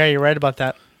right. Yeah, you're right about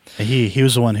that. He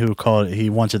was the one who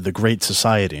he wanted the Great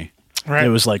Society. Right. It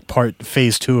was like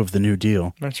phase 2 of the New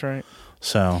Deal. That's right.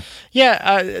 So.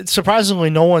 Yeah, surprisingly,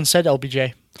 no one said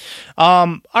LBJ.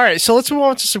 All right, so let's move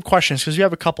on to some questions because we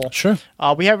have a couple. Sure.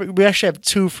 We actually have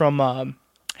 2 from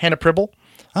Hannah Pribble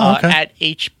at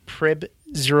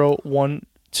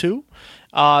hprib012.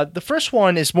 The first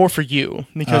one is more for you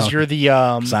because you're the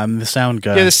I'm the sound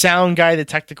guy. You're the sound guy, the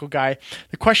technical guy.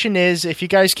 The question is, if you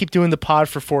guys keep doing the pod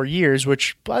for 4 years,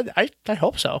 which I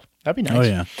hope so, that'd be nice. Oh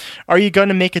yeah. Are you going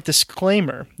to make a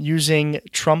disclaimer using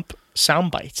Trump sound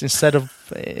bites instead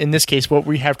of, in this case, what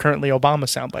we have currently, Obama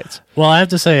sound bites? Well, I have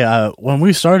to say, when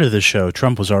we started this show,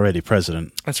 Trump was already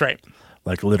president. That's right.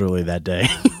 Like literally that day.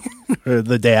 Or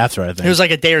the day after, I think. It was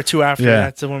like a day or 2 after. Yeah.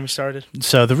 That's when we started.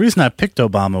 So the reason I picked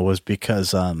Obama was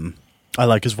because I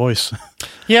like his voice.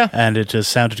 Yeah. And it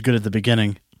just sounded good at the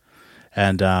beginning.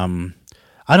 And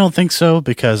I I don't think so,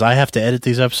 because I have to edit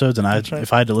these episodes, and Right.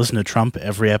 if I had to listen to Trump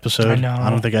every episode, I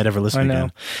don't think I'd ever listen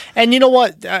again. And you know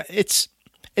what?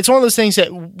 It's one of those things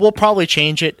that we'll probably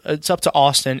change it. It's up to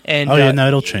Austin. And no,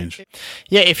 it'll change.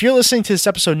 Yeah, if you're listening to this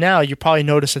episode now, you probably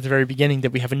noticed at the very beginning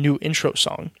that we have a new intro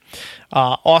song.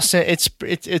 Austin,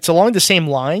 it's along the same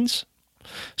lines,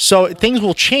 so things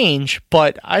will change,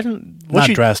 but not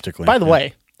drastically. By the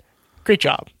way, great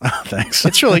job. Thanks.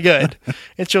 It's really good.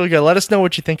 It's really good. Let us know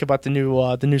what you think about the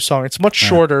new song. It's much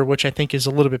shorter, which I think is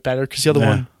a little bit better because the other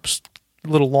one was a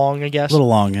little long, I guess. A little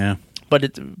long, yeah.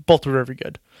 But both were very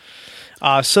good.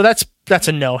 So that's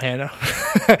a no, Hannah.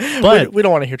 But we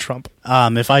don't want to hear Trump.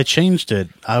 If I changed it,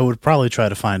 I would probably try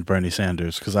to find Bernie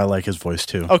Sanders because I like his voice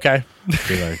too. Okay.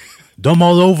 Be like, dumb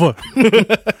all over.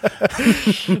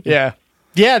 Yeah.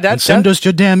 Yeah, send us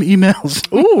your damn emails.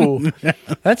 Ooh,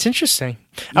 that's interesting.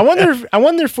 I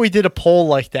wonder if we did a poll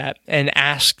like that and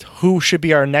asked who should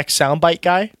be our next soundbite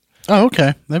guy. Oh,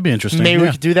 okay, that'd be interesting. Maybe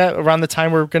we could do that around the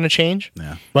time we're going to change.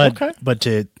 Yeah, but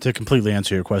to completely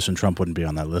answer your question, Trump wouldn't be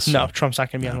on that list. No, so. Trump's not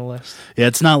going to be on the list. Yeah,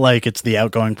 it's not like it's the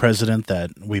outgoing president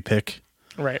that we pick.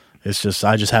 Right. It's just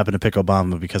I just happen to pick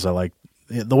Obama because I like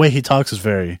the way he talks is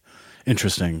very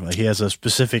interesting. Like he has a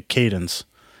specific cadence,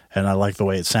 and I like the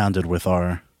way it sounded with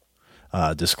our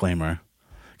disclaimer.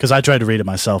 Because I tried to read it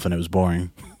myself and it was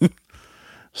boring.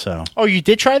 So. Oh, you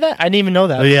did try that? I didn't even know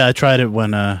that. Oh, yeah, I tried it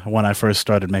when I first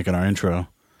started making our intro,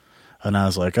 and I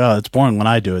was like, "Oh, it's boring when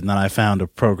I do it." And then I found a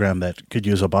program that could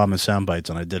use Obama sound bites,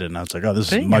 and I did it, and I was like, "Oh,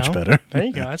 this is much better." There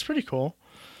you go. That's pretty cool.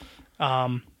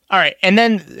 All right, and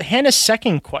then Hannah's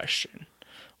second question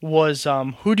was,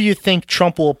 who do you think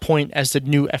Trump will appoint as the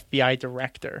new FBI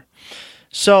director?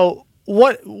 So,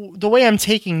 the way I'm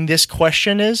taking this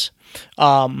question is,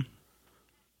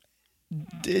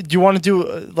 do you want to do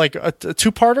like a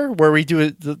two-parter where we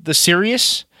do the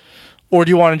serious, or do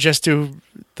you want to just do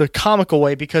the comical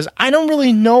way? Because I don't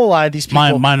really know a lot of these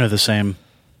people. Mine are the same.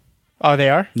 Oh, they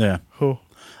are? Yeah. Who?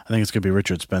 I think it's going to be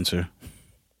Richard Spencer.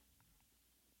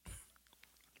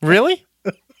 Really?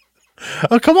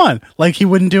 Oh, come on. Like he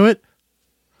wouldn't do it?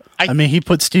 I mean, he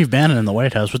put Steve Bannon in the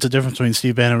White House. What's the difference between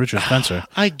Steve Bannon and Richard Spencer?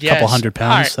 I guess. A couple 100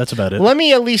 pounds. Right. That's about it. Let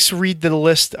me at least read the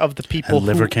list of the people and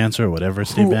liver cancer or whatever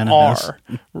Steve Bannon has.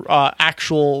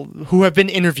 Who have been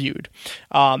interviewed.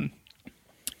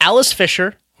 Alice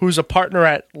Fisher, who's a partner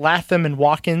at Latham and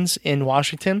Watkins in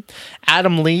Washington.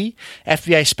 Adam Lee,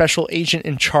 FBI special agent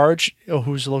in charge,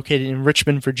 who's located in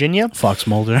Richmond, Virginia. Fox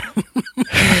Mulder.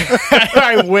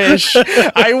 I wish.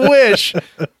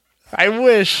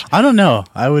 I don't know.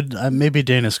 I would maybe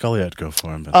Dana Scully I'd go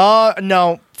for him. But.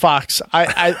 No, Fox.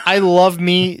 I love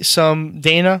me some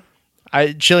Dana.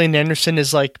 Gillian Anderson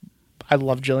is like, I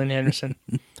love Gillian Anderson.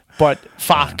 But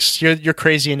Fox, you're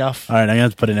crazy enough. All right, I'm going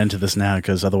to put an end to this now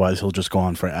because otherwise he'll just go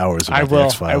on for hours about the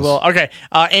X-Files. I will. Okay.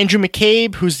 Andrew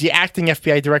McCabe, who's the acting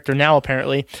FBI director now,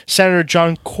 apparently. Senator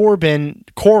John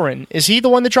Cornyn. Is he the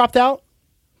one that dropped out?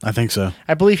 I think so.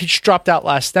 I believe he just dropped out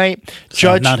last night.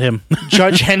 Not him.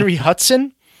 Judge Henry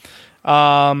Hudson.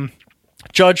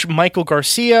 Judge Michael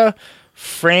Garcia.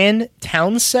 Fran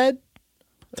Townsend.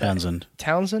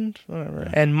 Whatever.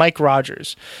 Yeah. And Mike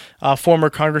Rogers,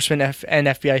 former congressman and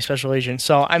FBI special agent.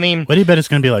 So, I mean... What do you bet it's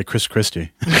going to be like Chris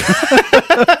Christie?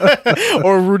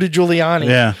 Or Rudy Giuliani.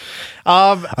 Yeah.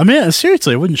 I mean,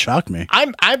 seriously, it wouldn't shock me.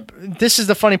 This is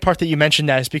the funny part that you mentioned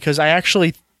that is because I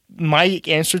actually... My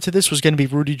answer to this was going to be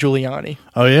Rudy Giuliani.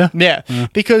 Oh, yeah? Yeah.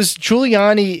 Because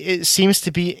Giuliani seems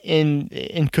to be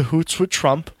in cahoots with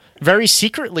Trump. Very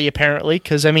secretly, apparently,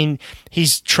 because, I mean,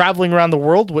 he's traveling around the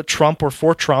world with Trump or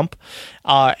for Trump.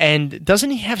 And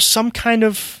doesn't he have some kind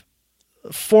of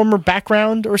former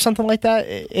background or something like that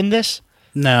in this?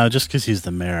 No, just because he's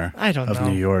the mayor of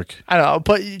New York. I don't know,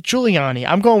 but Giuliani.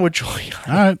 I'm going with Giuliani.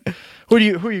 All right. Who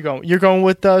are you going? You're going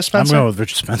with Spencer? I'm going with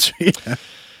Richard Spencer, yeah.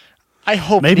 I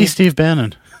hope maybe Steve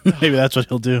Bannon. Maybe that's what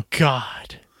he'll do.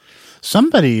 God.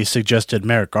 Somebody suggested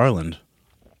Merrick Garland.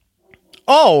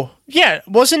 Oh, yeah.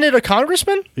 Wasn't it a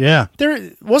congressman? Yeah.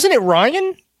 Wasn't it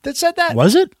Ryan that said that?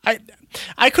 Was it?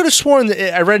 I could have sworn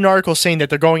that I read an article saying that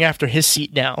they're going after his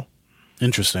seat now.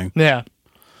 Interesting. Yeah.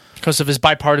 Because of his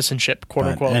bipartisanship, quote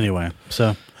unquote. Anyway,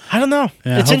 so. I don't know.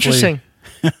 Yeah, it's interesting.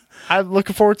 I'm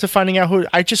looking forward to finding out who.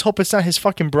 I just hope it's not his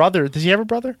fucking brother. Does he have a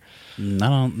brother? I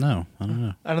don't know. I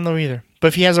don't know either. But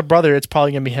if he has a brother, it's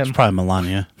probably going to be him. It's probably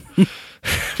Melania.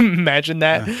 Imagine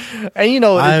that. Yeah. And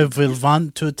I will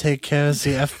want to take care of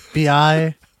the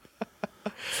FBI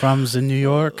from the New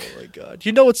York. Oh my God.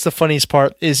 You know what's the funniest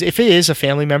part is if it is a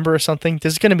family member or something,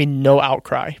 there's going to be no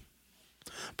outcry.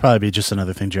 Probably be just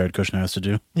another thing Jared Kushner has to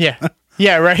do. Yeah.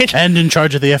 Yeah, right? And in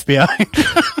charge of the FBI.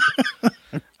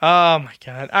 Oh my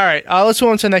god! All right, let's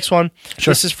move on to the next one.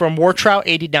 Sure. This is from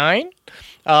Wartrout89.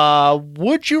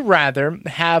 Would you rather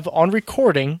have on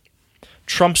recording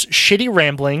Trump's shitty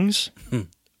ramblings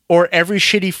or every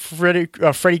shitty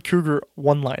Freddy Krueger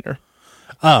one-liner?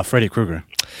 Freddy Krueger.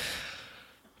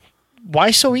 Why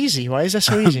so easy? Why is that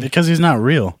so easy? Because he's not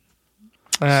real.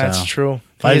 That's true.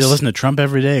 If I had to listen to Trump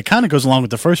every day, it kind of goes along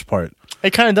with the first part.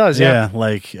 It kind of does, yeah.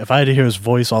 Like if I had to hear his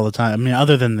voice all the time, I mean,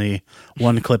 other than the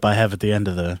one clip I have at the end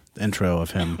of the intro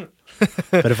of him.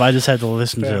 But if I just had to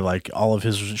listen to like all of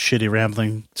his shitty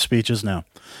rambling speeches, no.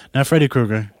 Now Freddy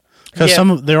Krueger,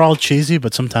 because they're all cheesy,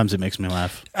 but sometimes it makes me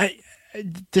laugh.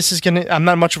 I'm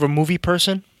not much of a movie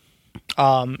person.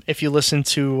 If you listen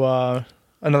to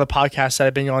another podcast that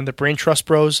I've been on, the Brain Trust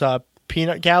Bros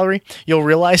Peanut Gallery, you'll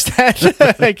realize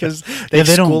that because they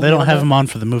don't have him on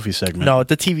for the movie segment. No,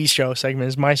 the TV show segment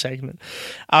is my segment.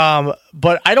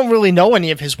 But I don't really know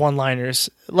any of his one-liners.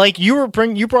 Like you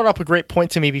brought up a great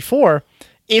point to me before.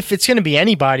 If it's going to be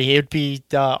anybody, it would be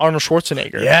Arnold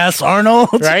Schwarzenegger. Yes,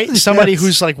 Arnold. Right? Somebody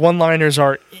whose like one-liners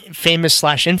are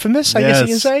famous/infamous, I guess you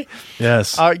can say.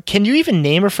 Yes. Can you even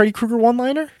name a Freddy Krueger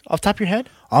one-liner off the top of your head?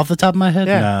 Off the top of my head?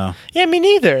 Yeah. No. Yeah, me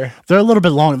neither. They're a little bit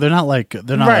long. They're not like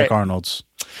Arnold's.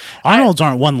 Arnold's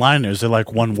aren't one-liners. They're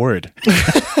like one word.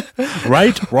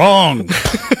 Right? Wrong.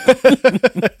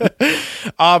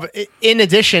 In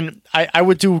addition, I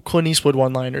would do Clint Eastwood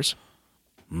one-liners.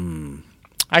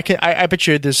 I bet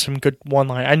you there's some good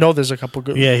one-line. I know there's a couple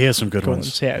good. Yeah, he has some good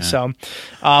ones. Yeah. So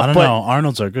I don't know.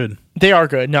 Arnold's are good. They are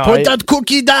good. No, put that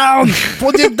cookie down.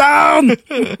 Put it down.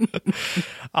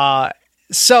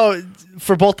 So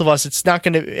for both of us, it's not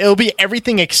going to. It'll be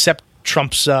everything except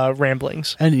Trump's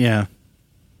ramblings. And yeah,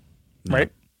 right.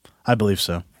 I believe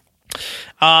so.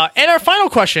 And our final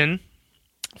question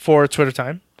for Twitter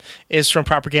time is from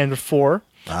Propaganda4,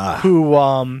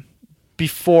 who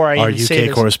before I our even UK say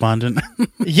this, correspondent.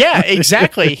 Yeah,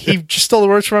 exactly. He just stole the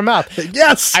words from my mouth.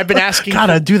 Yes, I've been asking. God,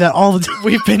 I do that all the time.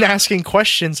 We've been asking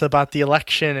questions about the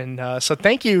election, and so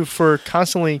thank you for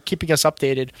constantly keeping us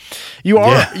updated. You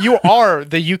are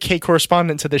the UK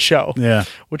correspondent to the show,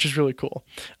 which is really cool.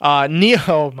 Oh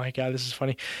my God, this is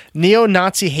funny.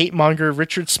 Neo-Nazi hate monger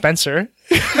Richard Spencer.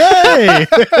 Hey,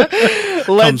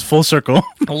 comes full circle.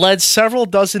 Led several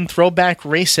dozen throwback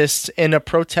racists in a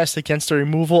protest against the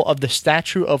removal of the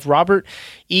statue of Robert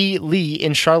E. Lee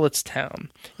in Charlottetown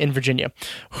in Virginia.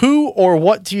 Who or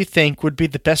what do you think would be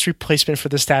the best replacement for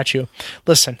the statue?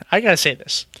 Listen, I gotta say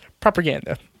this.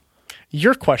 Propaganda.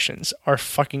 Your questions are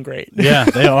fucking great. Yeah,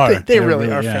 they are. they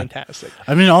really are fantastic.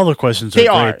 I mean, all the questions are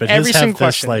great, but every his have single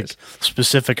this like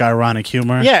specific ironic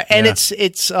humor. Yeah, and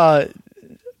it's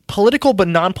political but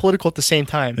non-political at the same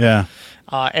time. Yeah.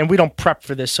 And we don't prep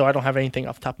for this, so I don't have anything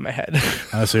off the top of my head.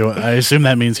 I assume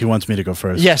that means he wants me to go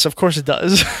first. Yes, of course it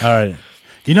does. All right.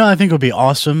 You know what I think would be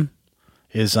awesome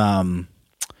is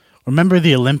remember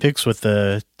the Olympics with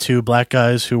the two black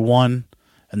guys who won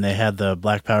and they had the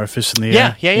Black Power fist in the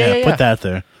air? Yeah. Put that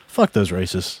there. Fuck those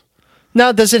racists.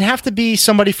 Now, does it have to be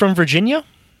somebody from Virginia?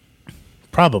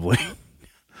 Probably.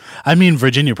 I mean,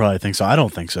 Virginia probably thinks so. I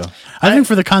don't think so. I think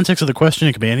for the context of the question,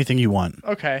 it could be anything you want.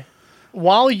 Okay.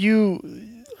 Or you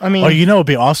know it would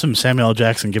be awesome, Samuel L.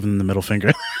 Jackson giving them the middle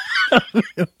finger.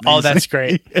 Oh, that's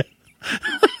great.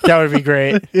 That would be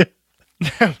great.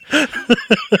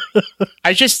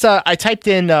 I just I typed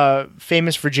in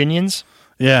famous Virginians.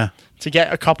 Yeah. To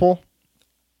get a couple,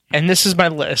 and this is my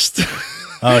list.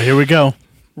 Oh, here we go.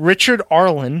 Richard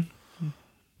Arlen,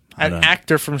 an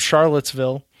actor from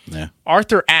Charlottesville. Yeah.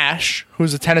 Arthur Ashe,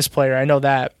 who's a tennis player. I know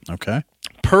that. Okay.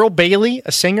 Pearl Bailey,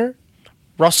 a singer.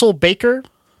 Russell Baker.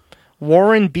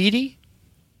 Warren Beatty.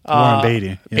 Warren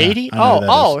Beatty. Yeah, Beatty?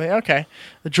 Okay.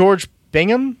 George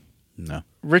Bingham. No.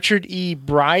 Richard E.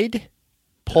 Bride.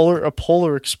 A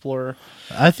polar explorer.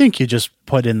 I think you just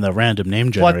put in the random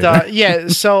name generator. But yeah,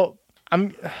 so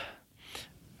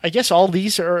I guess all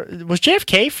these are. Was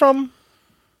JFK from?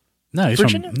 No, he's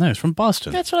Virginia? he's from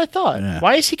Boston. That's what I thought. Yeah.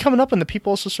 Why is he coming up in the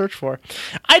people also search for?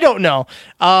 I don't know.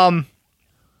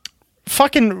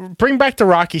 Fucking bring back the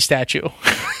Rocky statue.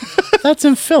 That's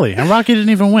in Philly, and Rocky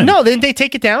didn't even win. No, didn't they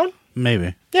take it down?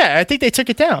 Maybe. Yeah, I think they took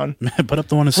it down. Put up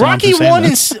the one in Rocky won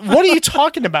what are you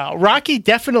talking about? Rocky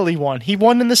definitely won. He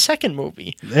won in the second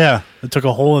movie. Yeah, it took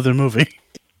a whole other movie.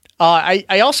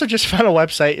 I also just found a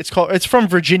website. It's from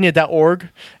Virginia.org.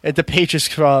 The page is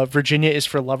Virginia is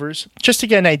for lovers. Just to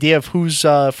get an idea of who's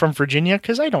from Virginia,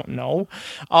 because I don't know.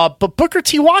 But Booker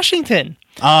T. Washington.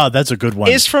 That's a good one.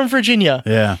 Is from Virginia.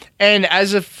 Yeah. And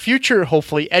as a future,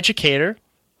 hopefully, educator,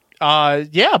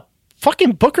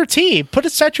 fucking Booker T. Put a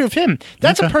statue of him.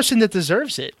 That's a person that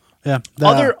deserves it. Yeah.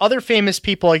 Other famous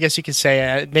people, I guess you could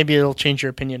say. Maybe it'll change your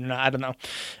opinion or not. I don't know.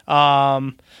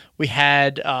 We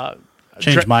had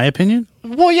change my opinion.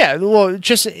 Well, yeah. Well,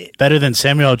 just better than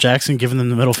Samuel L. Jackson giving them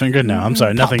the middle finger. No, I'm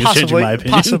sorry. Nothing is changing my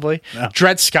opinion. Possibly. No.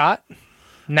 Dred Scott,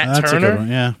 Nat That's Turner. a good one,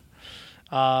 yeah.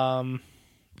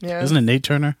 Yeah. Isn't it Nate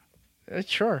Turner?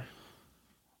 Sure.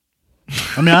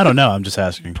 I mean, I don't know. I'm just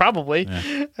asking. Probably.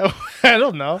 Yeah. I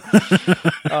don't know.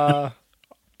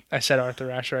 I said Arthur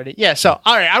Ashe already. Yeah, so,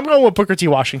 all right, I'm going with Booker T.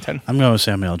 Washington. I'm going with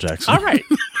Samuel L. Jackson. All right.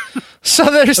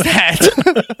 So there's that.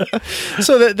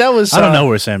 So that was... I don't know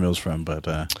where Samuel's from, but...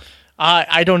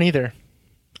 I don't either.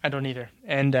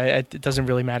 And it doesn't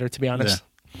really matter, to be honest.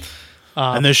 Yeah.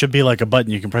 And there should be like a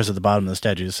button you can press at the bottom of the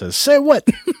statue that says, say what?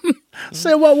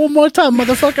 Say what one more time,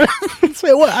 motherfucker.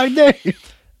 Say what? I dare you.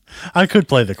 I could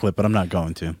play the clip, but I'm not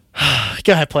going to.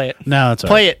 Go ahead, play it. No, it's all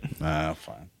play right. it.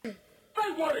 Fine. Say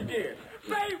what again?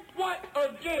 Say what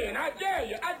again? I dare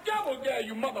you. I double dare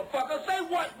you, motherfucker. Say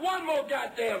what one more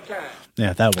goddamn time.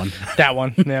 Yeah, that one. That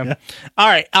one, yeah. All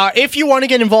right. If you want to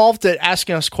get involved at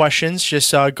asking us questions,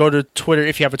 just go to Twitter.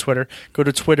 If you have a Twitter, go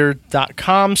to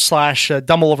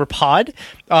twitter.com/dumbleoverpod.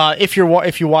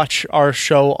 If you watch our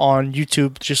show on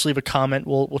YouTube, just leave a comment.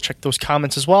 We'll check those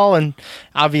comments as well. And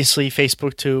obviously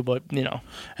Facebook too, but you know.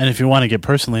 And if you want to get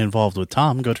personally involved with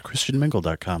Tom, go to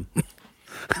christianmingle.com.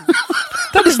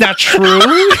 That is not true.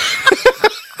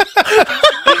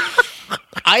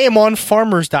 I am on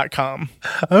farmers.com.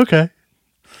 Okay.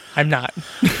 I'm not.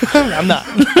 I'm not.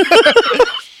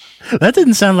 That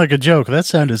didn't sound like a joke. That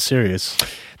sounded serious.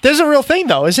 There's a real thing,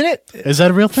 though, isn't it? Is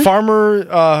that a real thing? Farmer,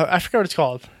 I forgot what it's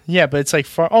called. Yeah, but it's like,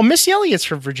 Missy Elliott's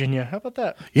from Virginia. How about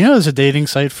that? You know there's a dating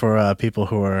site for people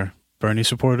who are Bernie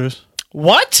supporters?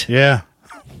 What? Yeah.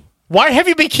 Why have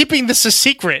you been keeping this a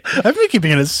secret? I've been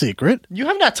keeping it a secret. You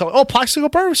have not told. Oh, Plaxico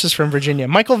Burris is from Virginia.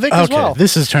 Michael Vick as well.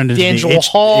 This has turned into D'Angelo the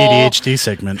Hall. ADHD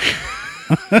segment.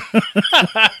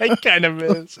 It kind of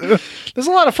is. There's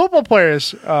a lot of football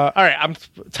players. All right, I'm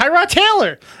Tyrod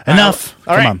Taylor. Enough.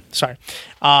 All Come right. on. Sorry.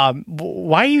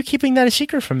 Why are you keeping that a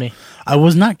secret from me? I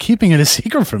was not keeping it a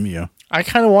secret from you. I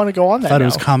kind of want to go on that. I thought now. it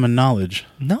was common knowledge.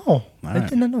 No, I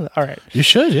didn't know that. All right. You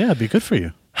should. Yeah, it'd be good for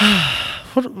you.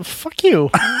 Fuck you.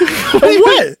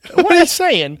 What? What are you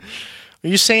saying? Are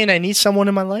you saying I need someone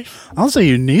in my life? I don't say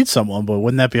you need someone, but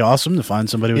wouldn't that be awesome to find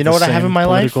somebody with You know the what I have same in my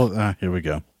life? political... Here we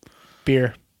go.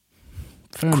 Beer.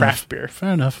 Fair Craft enough. beer.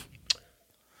 Fair enough.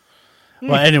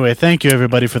 Well, anyway, thank you,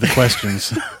 everybody, for the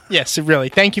questions. Yes, really.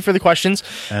 Thank you for the questions.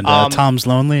 And Tom's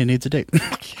lonely and needs a date.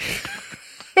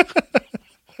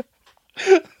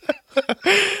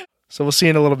 So we'll see you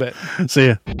in a little bit. See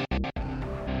ya.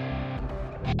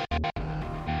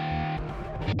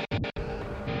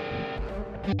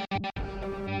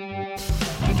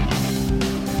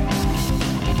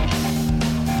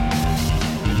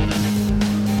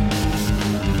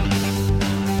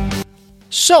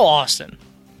 So, Austin,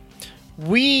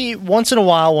 we once in a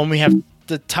while, when we have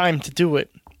the time to do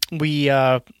it, we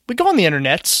go on the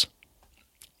internets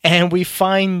and we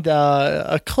find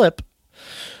a clip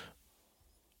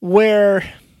where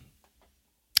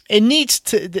there needs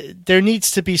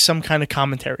to be some kind of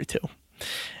commentary to,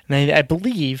 and I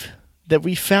believe that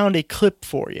we found a clip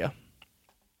for you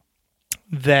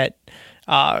that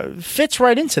fits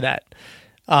right into that.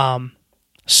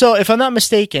 So, if I'm not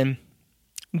mistaken,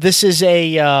 this is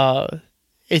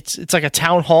it's like a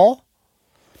town hall.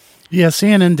 Yeah,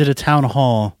 CNN did a town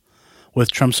hall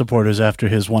with Trump supporters after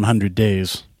his 100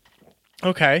 days.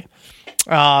 Okay.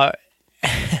 And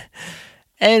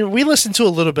we listened to a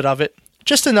little bit of it,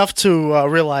 just enough to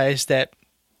realize that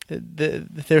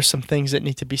there's some things that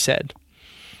need to be said.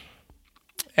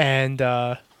 And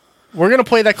we're going to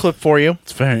play that clip for you.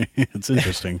 It's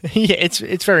interesting. Yeah,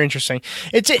 it's very interesting.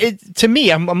 To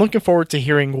me, I'm looking forward to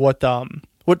hearing what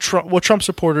Trump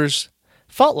supporters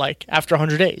felt like after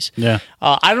 100 days. Yeah.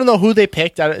 I don't know who they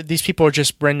picked. These people are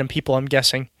just random people, I'm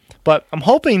guessing. But I am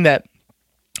hoping that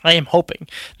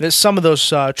some of those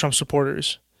Trump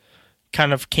supporters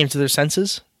kind of came to their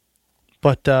senses.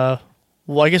 But, I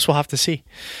guess we'll have to see.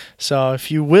 So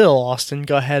if you will, Austin,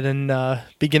 go ahead and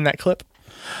begin that clip.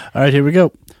 All right, here we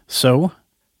go. So,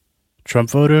 Trump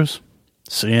voters,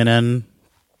 CNN,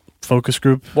 focus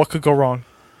group. What could go wrong?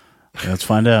 Yeah, let's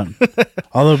find out.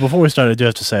 Although before we start, I do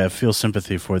have to say I feel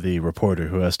sympathy for the reporter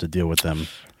who has to deal with them.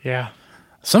 Yeah.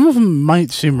 Some of them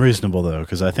might seem reasonable, though,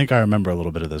 because I think I remember a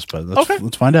little bit of this. But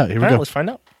let's find out. Here we go. Let's find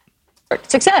out.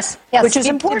 Success. Yes. Which is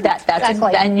important.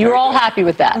 And you're all happy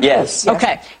with that? Yes.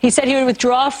 Okay. He said he would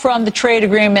withdraw from the trade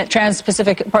agreement,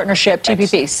 Trans-Pacific Partnership,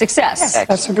 TPP. Success.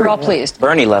 Yes. We're all pleased.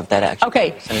 Bernie loved that, actually.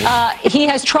 Okay. He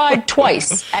has tried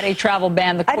twice at a travel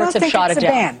ban. The courts have shot it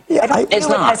down. I don't think it's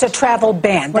a as a travel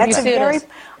ban. What do you That's see a it very. as?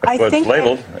 I Well, think it's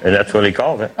labeled, and that's what he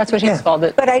called it. That's what he's called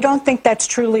it. But I don't think that's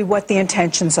truly what the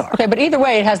intentions are. Okay, but either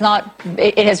way, it has not.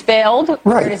 It has failed.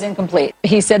 Or it is incomplete.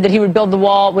 He said that he would build the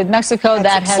wall with Mexico.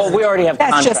 Well, we already have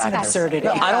That's contractors. just an absurdity.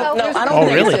 No, I don't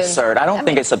think it's absurd. I don't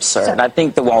think it's absurd. I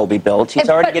think the wall will be built. He's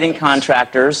already getting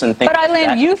contractors and things. But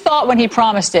Eileen, you thought when he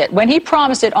promised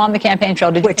it on the campaign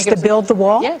trail, did you think it was build the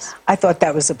wall? Yes. I thought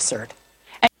that was absurd.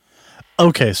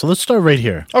 Okay, so let's start right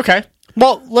here. Okay.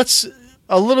 Well, let's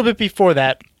a little bit before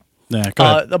that. Yeah, go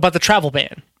ahead. About the travel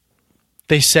ban.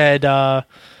 They said a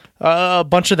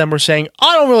bunch of them were saying,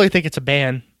 I don't really think it's a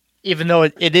ban, even though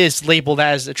it is labeled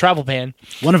as a travel ban.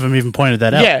 One of them even pointed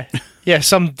that out. Yeah. Yeah,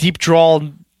 some deep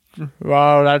drawl,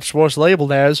 well, that's what's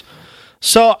labeled as.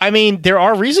 So, I mean, there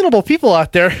are reasonable people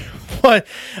out there, but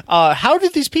how do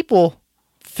these people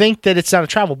think that it's not a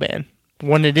travel ban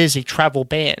when it is a travel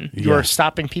ban? Yeah. You're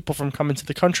stopping people from coming to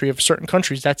the country of certain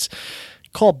countries. That's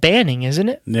called banning, isn't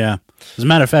it? Yeah. As a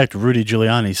matter of fact, Rudy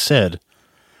Giuliani said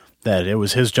that it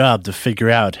was his job to figure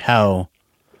out how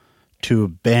to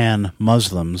ban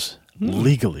Muslims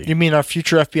legally. You mean our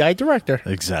future FBI director?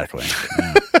 Exactly.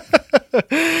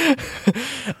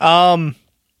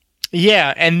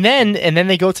 Yeah, and then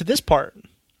they go to this part.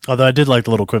 Although I did like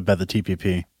the little quip about the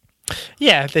TPP.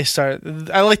 Yeah, they start.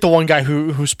 I like the one guy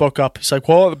who spoke up. He's like,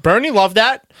 "Well, Bernie loved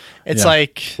that." It's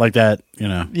like that, you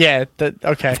know. Yeah.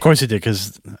 Okay. Of course he did,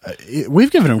 because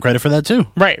we've given him credit for that too.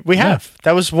 Right, we have.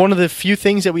 That was one of the few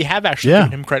things that we have actually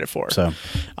given him credit for. So,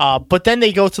 but then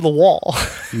they go to the wall.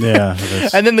 Yeah.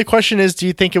 And then the question is, do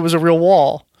you think it was a real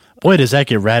wall? Boy, does that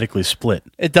get radically split.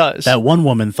 It does. That one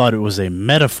woman thought it was a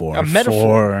metaphor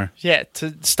for yeah,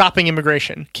 to stopping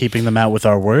immigration. keeping them out with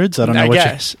our words. I don't know I what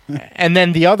guess. And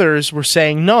then the others were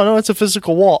saying, no, it's a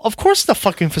physical wall. Of course it's a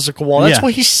fucking physical wall. That's Yeah.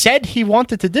 what he said he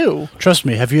wanted to do. Trust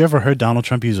me, have you ever heard Donald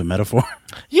Trump use a metaphor?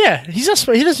 Yeah, he doesn't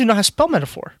even know how to spell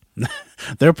metaphor.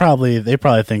 They probably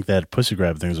think that pussy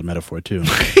grab thing is a metaphor too.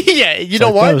 Yeah, you know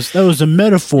what? That was a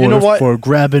metaphor You know what? for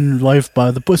grabbing life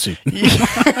by the pussy.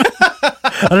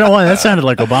 I don't know why that sounded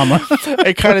like Obama.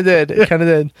 It kind of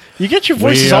did. You get your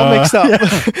voices all mixed up.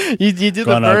 You do the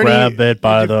Gonna Bernie. grab it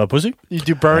by the pussy. You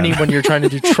do Bernie when you're trying to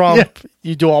do Trump.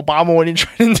 You do Obama when you're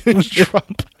trying to do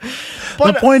Trump.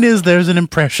 The point is, there's an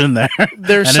impression there.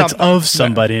 There's and it's something. of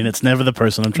somebody, and it's never the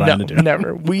person I'm trying to do.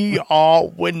 Never. We are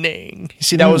winning. You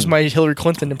see, that was my Hillary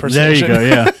Clinton impersonation. There you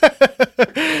go,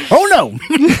 yeah. Oh,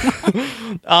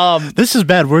 no. This is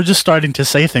bad. We're just starting to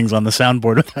say things on the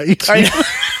soundboard without you seeing it.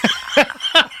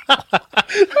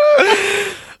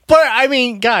 But, I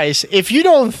mean, guys, if you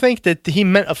don't think that he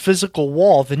meant a physical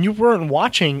wall, then you weren't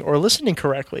watching or listening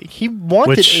correctly. He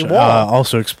wanted Which a wall.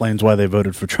 also explains why they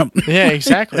voted for Trump. Yeah,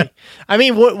 exactly. I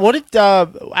mean, what did,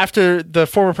 after the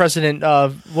former president,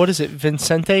 what is it,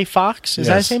 Vicente Fox? Is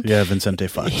that his name? Yeah, Vicente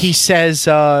Fox. He says,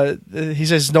 no,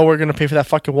 we're going to pay for that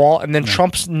fucking wall. And then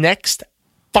Trump's next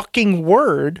fucking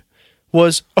word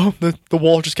was, oh, the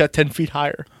wall just got 10 feet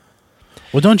higher.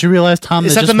 Well, don't you realize, Tom,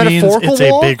 Is that that just the means metaphorical it's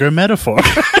wall? a bigger metaphor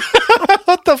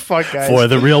What the fuck, guys? for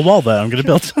the real wall that I'm going to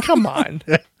build. Come on.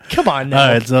 Come on now.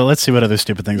 All right, so let's see what other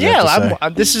stupid things I have to say.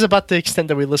 this is about the extent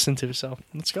that we listen to, so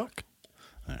let's go.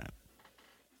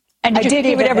 And did you think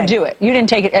he would ever do it? You didn't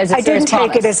take it as a I serious didn't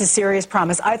take promise. it as a serious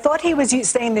promise. I thought he was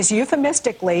saying this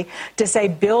euphemistically to say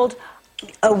build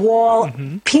a wall,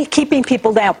 keeping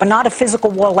people out, but not a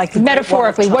physical wall like the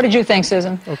Metaphorically, what did you think,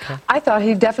 Susan? Okay. I thought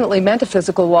he definitely meant a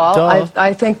physical wall. Duh.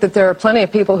 I think that there are plenty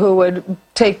of people who would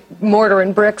take mortar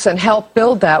and bricks and help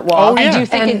build that wall. Oh, yeah. And do you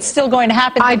think it's still going to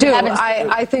happen? I do.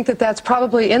 I think that that's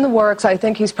probably in the works. I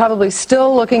think he's probably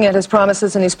still looking at his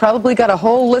promises, and he's probably got a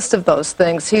whole list of those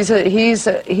things. He's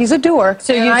a doer.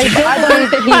 So you still believe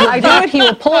that he will do it? He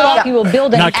will pull it off. He will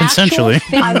build an Not consensually.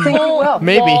 actual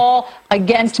physical wall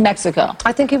against Mexico.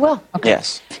 I think he will. Okay.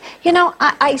 Yes. You know,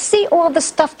 I see all the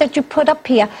stuff that you put up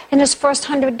here in his first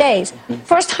 100 days.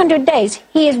 First 100 days,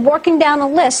 he is working down a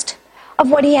list of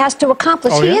what he has to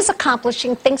accomplish. Oh, He yeah? is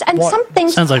accomplishing things, and What? some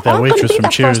things Sounds like that aren't going to waitress be from the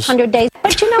Cheers. first 100 days.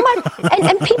 But you know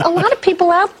what? A lot of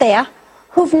people out there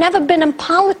who've never been in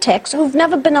politics, who've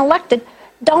never been elected,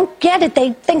 don't get it.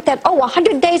 They think that,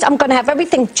 100 days, I'm going to have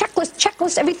everything,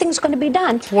 checklist, everything's going to be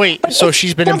done. Wait, But so it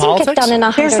she's been in doesn't politics? get done in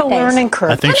 100 Here's the days. learning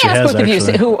curve. I think she Let me has, ask both of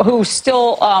actually. you who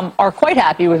still are quite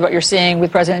happy with what you're seeing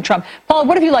with President Trump. Paula,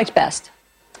 what have you liked best?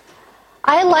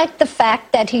 I like the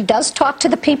fact that he does talk to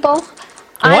the people.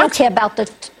 I don't care about the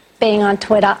being on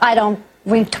Twitter. I don't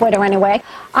read Twitter anyway.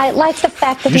 I like the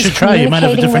fact that You he's should try. You might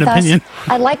have a communicating different with opinion. us.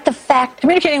 I like the fact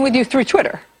Communicating with you through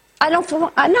Twitter. I know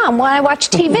when I watch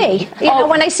TV. You know,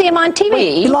 when I see him on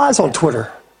TV. He lies on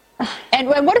Twitter. And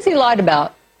what has he lied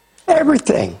about?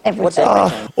 Everything.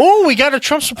 Oh, we got a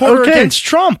Trump supporter against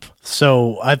Trump.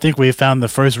 So I think we found the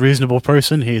first reasonable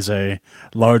person. He's a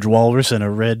large walrus in a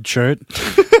red shirt.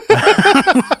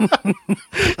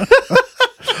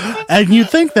 And you'd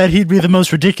think that he'd be the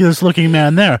most ridiculous looking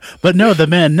man there. But no, the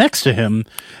man next to him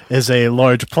is a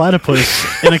large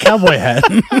platypus in a cowboy hat.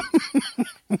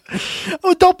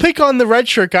 Oh, don't pick on the red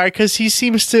shirt guy because he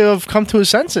seems to have come to his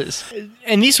senses.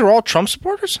 And these are all Trump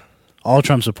supporters? All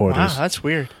Trump supporters. Wow, that's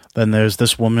weird. Then there's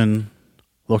this woman,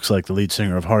 looks like the lead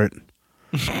singer of Heart.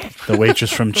 The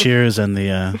waitress from Cheers and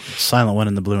the silent one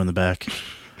in the blue in the back.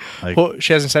 Like, Well,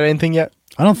 she hasn't said anything yet?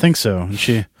 I don't think so. And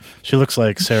she looks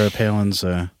like Sarah Palin's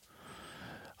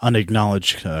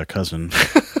unacknowledged cousin.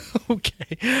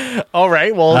 Okay. All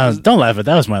right. Well, don't laugh at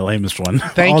that. Was my lamest one.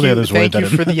 Thank All the you. others were Thank you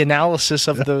better. for the analysis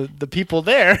of the people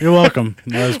there. You're welcome.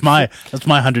 That's my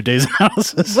 100 days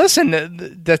analysis.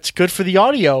 Listen, that's good for the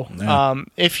audio. Yeah.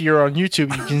 If you're on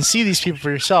YouTube, you can see these people for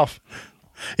yourself.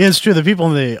 Yeah, it's true. The people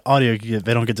in the audio,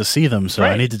 they don't get to see them, so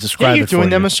I need to describe you're it for doing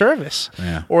them you. a service.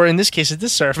 Yeah. Or in this case, a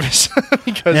disservice.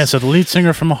 Because, Yeah, so the lead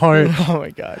singer from Heart. Oh, my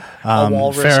God. A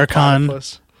walrus, a Farrakhan.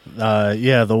 platypus.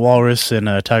 The walrus in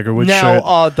a Tiger Woods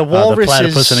Now, shirt. the walrus the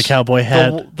platypus is in a cowboy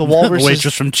hat. The walrus the waitress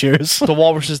is, from Cheers. The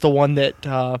walrus is the one that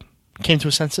came to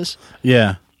his senses.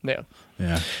 Yeah. Yeah.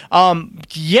 Yeah.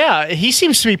 Yeah, he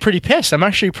seems to be pretty pissed. I'm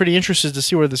actually pretty interested to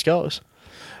see where this goes.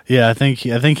 Yeah, I think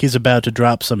he's about to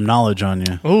drop some knowledge on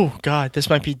you. Oh God, this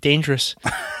might be dangerous.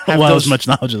 Well, as much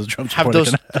knowledge as a Trump supporter.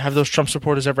 Have those Trump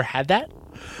supporters ever had that?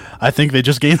 I think they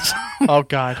just gained some. Oh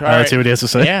God! All right, let's see what he has to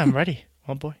say. Yeah, I'm ready.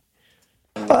 Oh boy.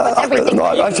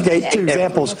 I forget 2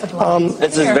 examples.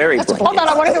 This is very. Hold on,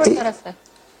 I want to hear what he's going to say.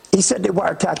 He said they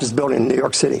wiretapped his building in New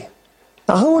York City.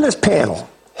 Now, who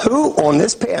on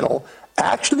this panel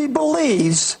actually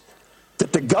believes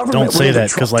that the government Don't say went into that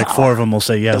because Trump like 4 of them will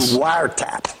say and yes.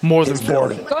 wiretap More than his 4.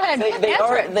 building? Go ahead.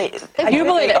 You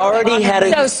believe it? Already had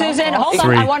a. So, Susan, hold on.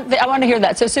 3. I want to hear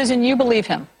that. So, Susan, you believe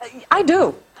him? I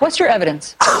do. What's your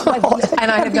evidence?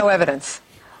 And I have no evidence.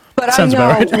 But Sounds I know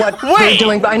about right. what they're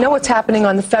doing. But I know what's happening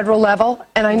on the federal level,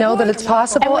 and I know that it's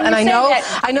possible, and I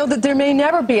know that there may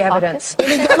never be evidence.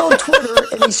 And he got on Twitter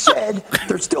and he said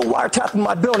they're still wiretapping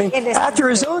my building after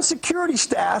his own security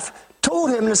staff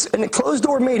told him in a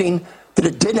closed-door meeting that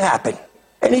it didn't happen.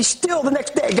 And he still, the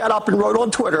next day, got up and wrote on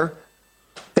Twitter,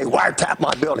 they wiretapped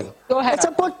my building. Go ahead.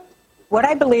 What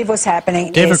I believe was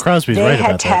happening David is Crosby's they right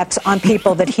had about that. taps on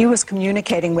people that he was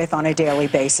communicating with on a daily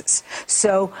basis.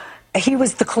 So he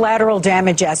was the collateral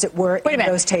damage, as it were, in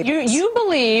those tapes. You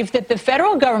believe that the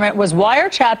federal government was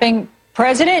wiretapping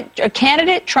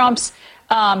candidate Trump's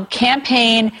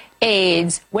campaign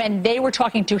aides when they were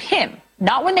talking to him,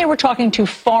 not when they were talking to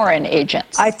foreign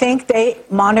agents. I think they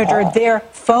monitored their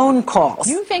phone calls.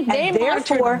 You think they And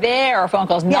monitored their phone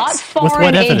calls, not Yes.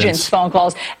 foreign agents' phone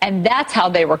calls, and that's how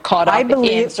they were caught up in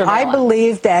surveillance. I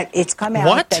believe that it's come out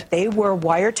What? that they were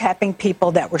wiretapping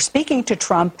people that were speaking to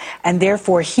Trump, and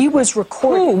therefore he was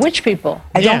recording. Who? Which people?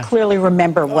 I Yeah. don't clearly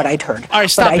remember what I'd heard. All right,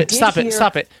 But stop I it! did Stop it! hear-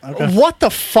 Stop it! What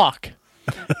the fuck?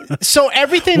 So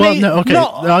everything Well, they no, okay. no,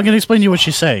 I'm going to explain to you what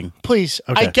she's saying. please.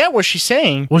 Okay. I get what she's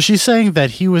saying. Well, she's saying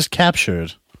that he was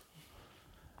captured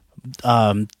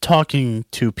talking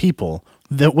to people.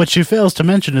 That what she fails to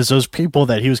mention is those people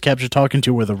that he was captured talking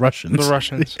to were the Russians. The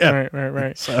Russians, Yeah.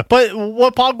 right. So- But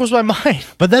what boggles my mind?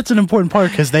 But that's an important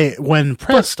part because when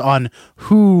pressed on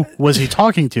who was he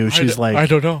talking to, she's like, I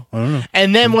don't know. I don't know.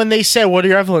 And then when they said, "What are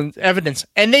your evidence?"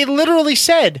 and they literally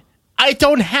said, "I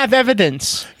don't have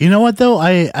evidence." You know what, though?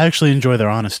 I actually enjoy their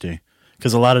honesty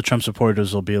because a lot of Trump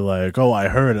supporters will be like, oh, I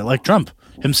heard it. Like Trump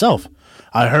himself.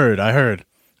 I heard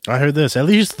this. At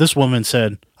least this woman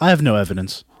said, I have no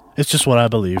evidence. It's just what I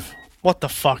believe. What the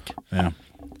fuck? Yeah.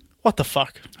 What the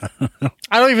fuck?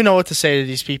 I don't even know what to say to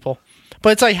these people.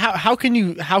 But it's like, how can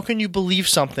you believe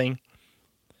something,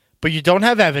 but you don't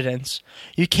have evidence?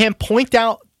 You can't point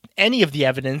out any of the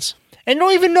evidence, and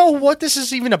don't even know what this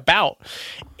is even about.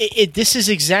 This is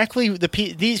exactly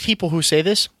these people who say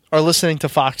this are listening to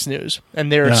Fox News,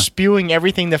 and they're spewing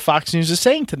everything that Fox News is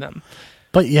saying to them.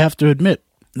 But you have to admit,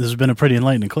 this has been a pretty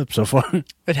enlightening clip so far.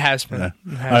 It has been. Yeah.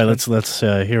 It has All right, been. let's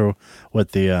hear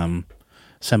what the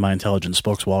semi-intelligent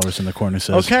spokeswalrus in the corner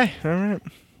says. Okay, all right.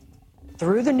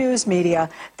 Through the news media,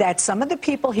 that some of the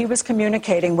people he was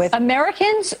communicating with,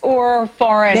 Americans or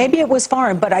foreign? maybe it was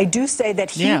foreign, but I do say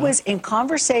that he Yeah. was in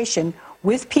conversation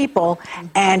with people,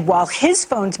 and while his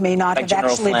phones may not Like have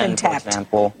General actually Flynn, been for tapped,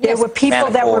 example. there were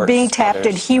people that were Manafort, being tapped, and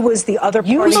others. he was the other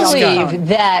You party on the phone. believe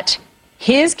that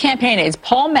his campaign aides,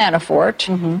 Paul Manafort,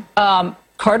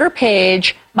 Carter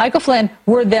Page, Michael Flynn,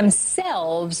 were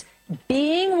themselves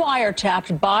being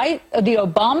wiretapped by the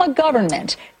Obama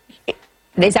government.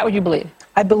 Is that what you believe?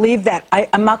 I believe that.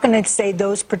 I'm not going to say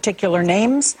those particular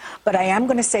names, but I am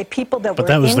going to say people that were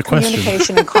in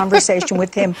communication and conversation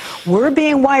with him were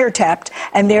being wiretapped,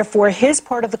 and therefore his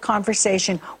part of the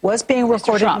conversation was being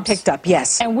recorded and picked up.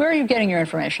 Yes. And where are you getting your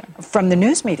information? From the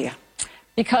news media.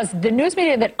 Because the news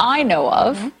media that I know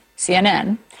of,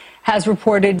 CNN, has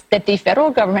reported that the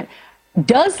federal government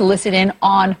does listen in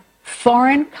on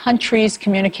foreign countries'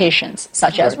 communications,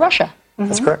 such as Russia.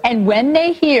 That's correct. And when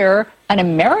they hear an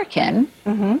American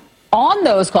on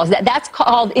those calls, that's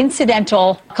called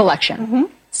incidental collection.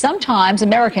 Sometimes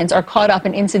Americans are caught up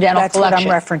in incidental collection. That's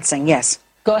what I'm referencing, yes.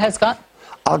 Go ahead, Scott.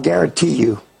 I'll guarantee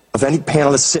you, of any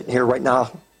panelist sitting here right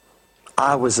now,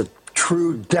 I was a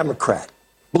true Democrat,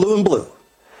 blue and blue,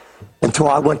 until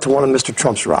I went to one of Mr.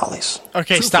 Trump's rallies.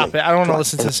 Okay, stop it. I don't want to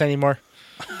listen to this anymore.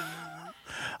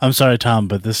 I'm sorry, Tom,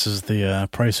 but this is the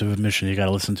price of admission. You got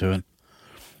to listen to it.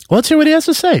 Well, let's hear what he has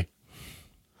to say.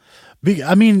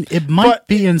 I mean, it might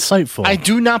be insightful. I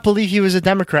do not believe he was a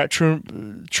Democrat. True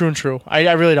and true.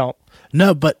 I really don't.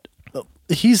 No, but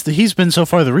he's been so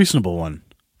far the reasonable one.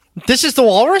 This is the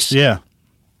Walrus? Yeah.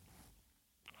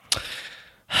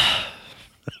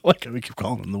 Like we keep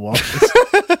calling him the Walrus.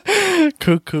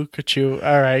 Cuckoo, cuckoo.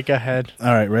 All right, go ahead.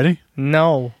 All right, ready?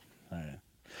 No.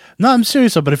 No, I'm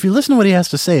serious though, but if you listen to what he has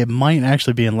to say, it might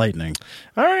actually be enlightening.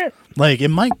 All right. Like, it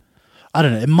might, I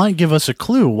don't know, it might give us a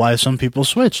clue why some people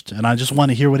switched, and I just want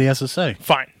to hear what he has to say.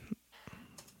 Fine.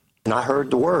 And I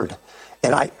heard the word.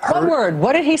 And I heard... What word?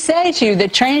 What did he say to you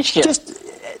that changed you? Just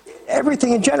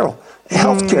everything in general.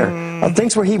 Healthcare.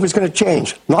 Things where he was going to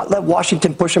change. Not let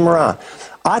Washington push him around.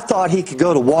 I thought he could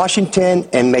go to Washington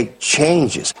and make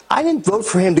changes. I didn't vote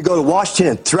for him to go to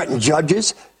Washington and threaten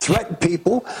judges, threaten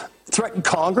people, threaten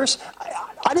Congress.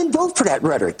 I didn't vote for that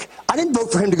rhetoric. I didn't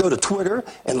vote for him to go to Twitter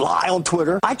and lie on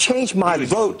Twitter. I changed my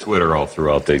vote. Twitter all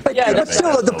throughout the... But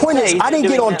still, the point is, I didn't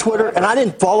get on Twitter and I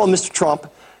didn't follow Mr.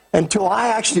 Trump until I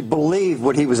actually believed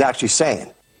what he was actually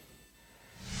saying.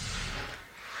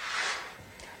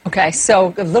 Okay,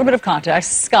 so a little bit of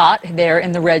context. Scott, there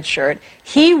in the red shirt,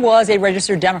 he was a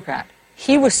registered Democrat.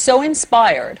 He was so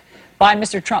inspired by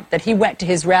Mr. Trump that he went to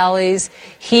his rallies.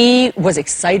 He was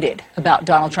excited about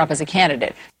Donald Trump as a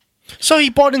candidate. So he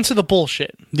bought into the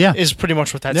bullshit. Yeah, is pretty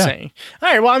much what that's saying. All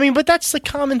right. Well, I mean, but that's the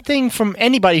common thing from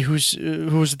anybody who's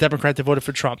a Democrat that voted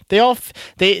for Trump.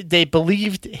 They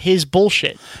believed his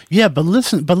bullshit. Yeah, but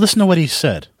listen to what he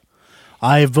said.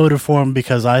 I voted for him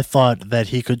because I thought that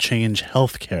he could change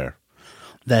health care,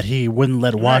 that he wouldn't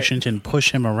let Washington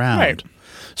push him around. Right.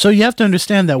 So you have to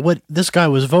understand that what this guy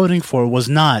was voting for was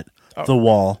not the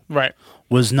wall, right?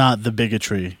 Was not the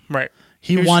bigotry, right?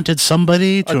 He wanted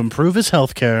somebody to improve his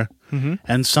health care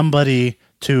and somebody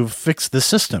to fix the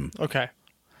system. Okay.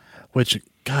 Which,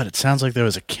 God, it sounds like there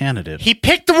was a candidate. He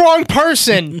picked the wrong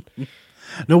person.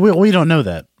 No, we don't know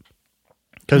that.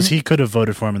 Because he could have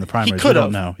voted for him in the primaries. He could have.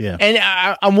 We don't know. Yeah. And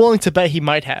I'm willing to bet he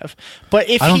might have. But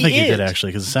if I don't think he did,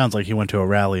 actually, because it sounds like he went to a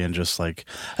rally and just like...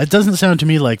 It doesn't sound to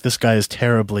me like this guy is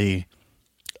terribly...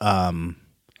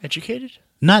 educated?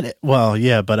 Not... Well,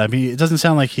 yeah, but I mean, it doesn't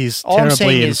sound like he's All I'm saying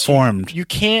terribly is informed. You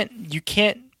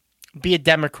can't be a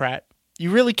Democrat.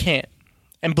 You really can't.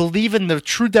 And believe in the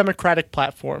true Democratic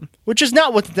platform, which is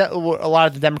not what a lot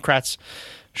of the Democrats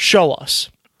show us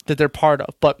that they're part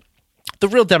of. But... the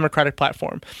real Democratic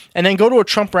platform, and then go to a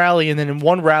Trump rally and then in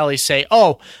one rally say,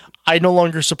 oh, I no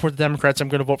longer support the Democrats, I'm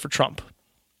going to vote for Trump.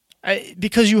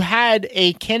 Because you had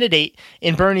a candidate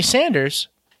in Bernie Sanders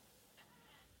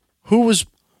who was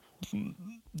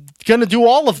going to do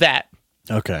all of that.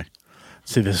 Okay.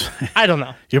 See this? I don't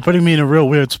know. You're putting me in a real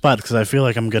weird spot because I feel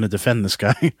like I'm going to defend this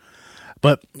guy.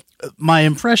 But my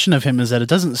impression of him is that it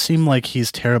doesn't seem like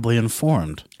he's terribly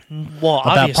informed. Well,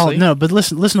 obviously. No, but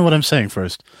listen to what I'm saying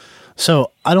first.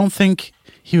 So I don't think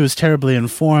he was terribly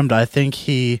informed. I think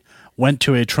he went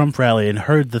to a Trump rally and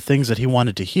heard the things that he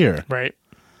wanted to hear. Right.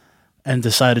 And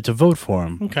decided to vote for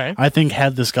him. Okay. I think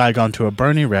had this guy gone to a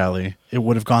Bernie rally, it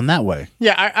would have gone that way.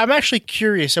 Yeah, I'm actually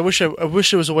curious. I wish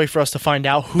there was a way for us to find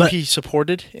out who he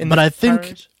supported in the I think,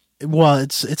 primaries. well,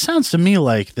 it sounds to me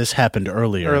like this happened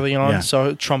earlier. Early on, Yeah.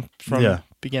 so Trump from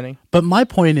beginning. But my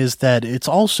point is that it's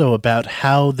also about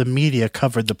how the media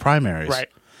covered the primaries. Right.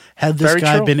 Had this Very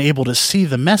guy true. been able to see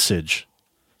the message,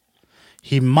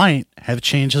 he might have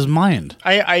changed his mind.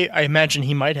 I imagine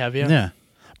he might have, yeah. Yeah.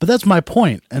 But that's my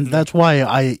point, and that's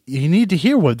why you need to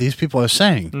hear what these people are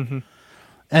saying. Mm-hmm.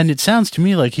 And it sounds to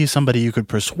me like he's somebody you could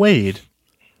persuade,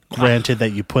 granted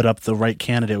that you put up the right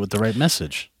candidate with the right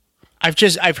message.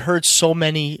 I've heard so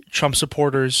many Trump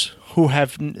supporters who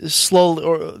have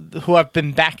who have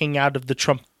been backing out of the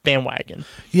Trump bandwagon.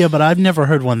 Yeah, but I've never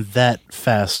heard one that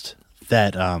fast,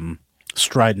 that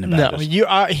strident about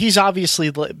it. He's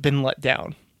obviously been let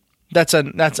down. That's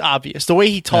obvious. The way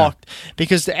he talked,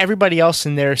 because everybody else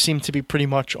in there seemed to be pretty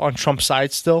much on Trump's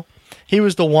side still. He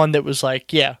was the one that was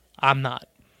like, yeah, I'm not.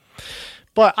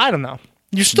 But I don't know.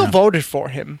 You still voted for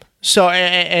him. So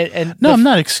I'm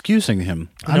not excusing him.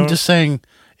 I'm just saying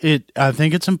I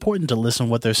think it's important to listen to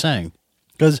what they're saying.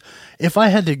 Because if I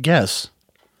had to guess,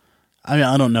 I mean,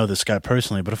 I don't know this guy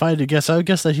personally, but if I had to guess, I would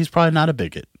guess that he's probably not a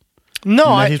bigot.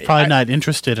 No, he's probably not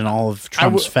interested in all of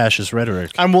Trump's fascist rhetoric.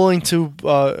 I'm willing to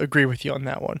agree with you on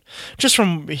that one. Just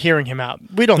from hearing him out.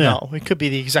 We don't know. It could be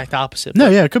the exact opposite. No,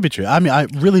 it could be true. I mean, I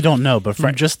really don't know, but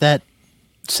from just that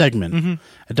segment,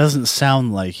 it doesn't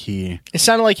sound like he... It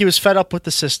sounded like he was fed up with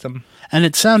the system. And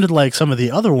it sounded like some of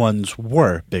the other ones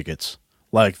were bigots.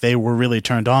 Like, they were really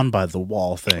turned on by the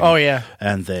wall thing. Oh, yeah.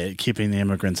 And the keeping the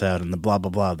immigrants out and the blah, blah,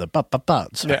 blah, the ba-ba-ba.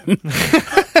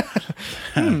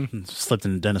 Slipped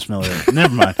into Dennis Miller.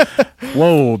 Never mind.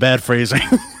 Whoa, bad phrasing.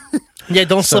 Yeah,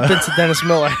 don't slip into Dennis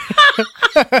Miller.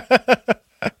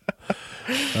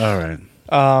 All right.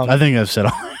 I think I've said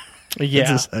all.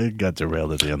 Yeah. I got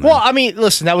derailed at the end. Well, I mean,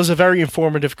 listen, that was a very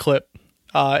informative clip.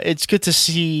 It's good to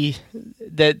see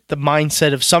that the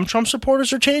mindset of some Trump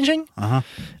supporters are changing.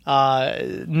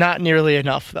 Not nearly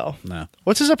enough, though. No.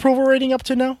 What's his approval rating up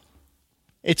to now?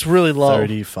 It's really low.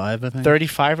 35, I think.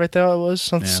 35, I thought it was.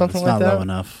 Something like that. Not low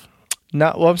enough.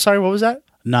 I'm sorry, what was that?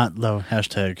 Not low.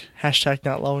 Hashtag. Hashtag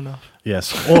not low enough.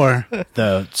 Yes. Or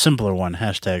the simpler one,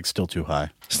 hashtag still too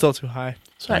high. Still too high.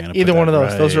 So right. Either one of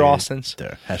those. Those are Austin's.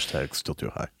 There. Hashtag still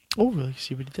too high. Oh, really?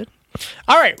 See what he did?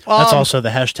 All right. That's also the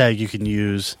hashtag you can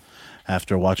use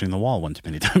after watching The Wall one too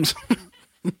many times.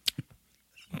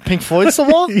 Pink Floyd's The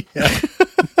Wall? Yeah.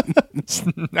 It's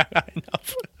not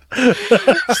enough.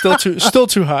 Still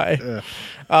too high. Yeah.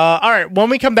 All right. When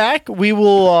we come back, we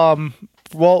will.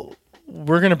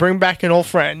 We're gonna bring back an old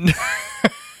friend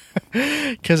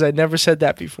because I never said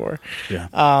that before. Yeah.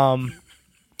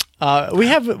 We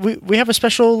have a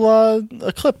special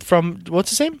a clip from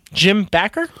what's his name? Jim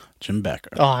Bakker. Jim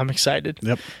Bakker. Oh, I'm excited.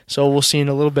 Yep. So we'll see in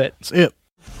a little bit. That's it.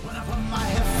 When I put my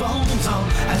headphones on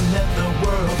and let the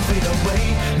world fade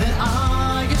away, then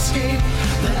I escape,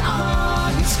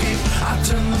 I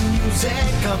turn the music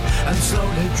up and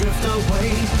slowly drift away,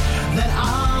 then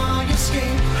I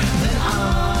escape,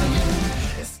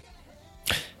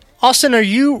 Austin, are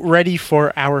you ready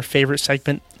for our favorite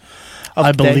segment of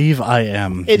I the day? believe I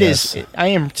am. It yes. is. I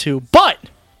am too, but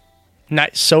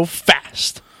not so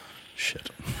fast.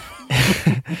 Shit.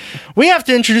 We have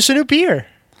to introduce a new beer.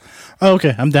 Oh,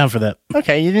 okay, I'm down for that.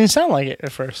 Okay, you didn't sound like it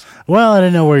at first. Well, I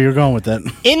didn't know where you were going with that.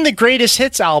 In the greatest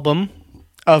hits album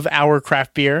of our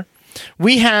craft beer,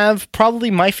 we have probably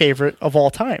my favorite of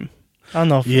all time. I don't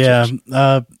know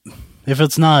if if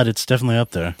it's not, it's definitely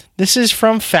up there. This is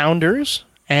from Founders,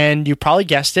 and you probably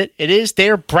guessed it. It is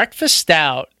their breakfast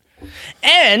stout.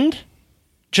 And,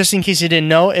 just in case you didn't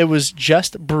know, it was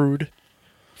just brewed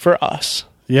for us.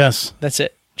 Yes. That's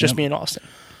it. Just me and Austin.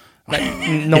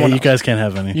 No one you else. guys can't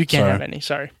have any. You can't have any.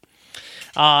 Sorry.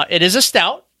 It is a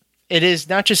stout. It is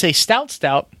not just a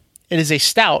stout. It is a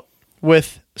stout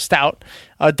with stout.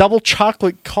 A double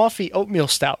chocolate coffee oatmeal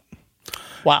stout.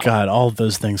 Wow. God, all of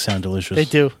those things sound delicious. They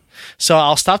do. So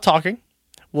I'll stop talking.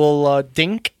 We'll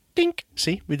dink.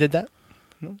 See, we did that.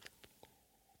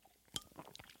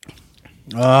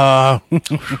 All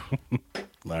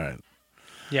right.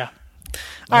 Yeah.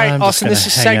 All right, Austin, this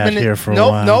is segment. Here for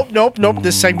Nope.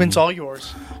 This segment's all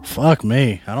yours. Fuck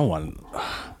me. I don't want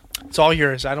It's all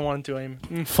yours. I don't want to do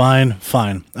any.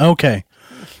 Fine. Okay.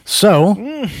 So,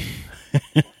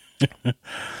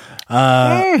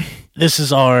 this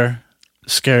is our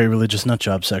scary religious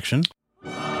nutjob section.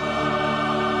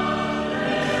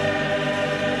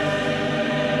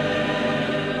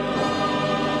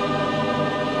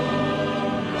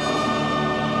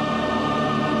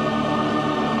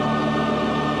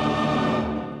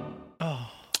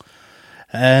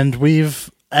 And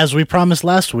as we promised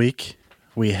last week,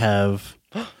 we have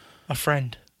a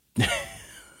friend.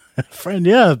 A friend,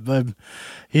 yeah. But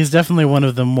he's definitely one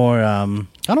of the more, I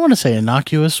don't want to say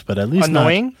innocuous, but at least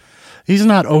annoying. He's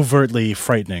not overtly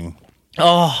frightening.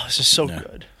 Oh, this is so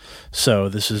good. So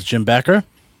this is Jim Bakker.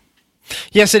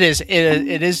 Yes, it is.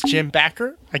 It is Jim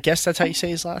Bakker. I guess that's how you say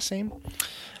his last name.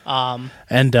 And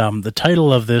the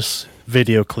title of this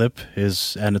video clip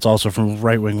is, and it's also from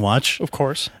Right Wing Watch. Of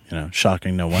course.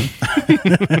 Shocking no one.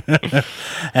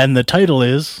 And the title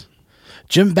is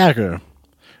Jim Bakker,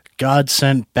 God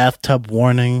sent bathtub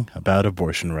warning about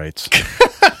abortion rights.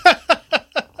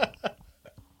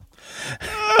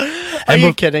 Are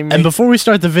you kidding me? And before we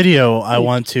start the video, I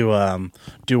want to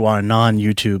do our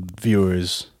non-YouTube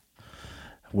viewers,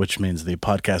 which means the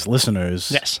podcast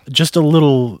listeners, just a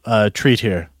little treat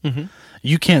here. Mm-hmm.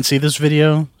 You can't see this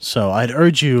video, so I'd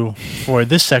urge you for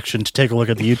this section to take a look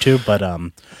at the YouTube, but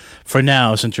for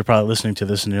now, since you're probably listening to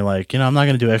this and you're like, I'm not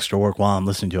going to do extra work while I'm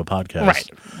listening to a podcast. Right.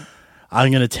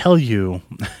 I'm going to tell you,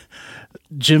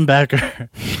 Jim Bakker,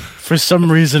 for some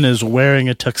reason, is wearing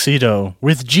a tuxedo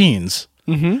with jeans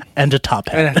and a top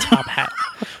hat.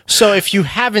 So if you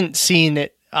haven't seen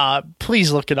it,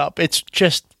 please look it up. It's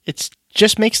just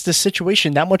makes the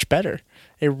situation that much better.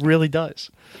 It really does.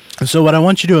 So what I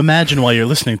want you to imagine while you're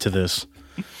listening to this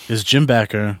is Jim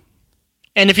Bakker.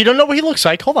 And if you don't know what he looks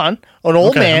like, hold on. An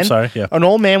old man. I'm sorry, yeah. An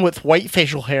old man with white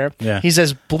facial hair. Yeah. He's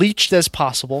as bleached as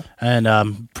possible.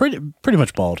 And pretty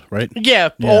much bald, right? Yeah,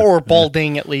 or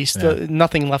balding at least. Yeah.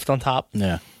 Nothing left on top.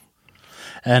 Yeah.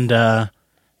 And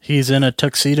he's in a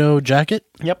tuxedo jacket.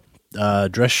 Yep.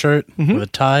 Dress shirt with a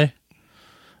tie.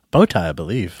 Bow tie, I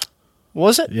believe.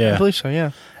 Was it? Yeah. I believe so,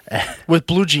 yeah. With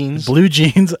blue jeans. Blue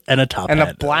jeans and a top hat. And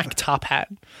a black top hat.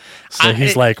 So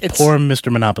he's like poor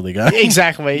Mr. Monopoly guy.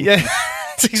 Exactly. Yeah.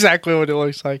 That's exactly what it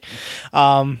looks like.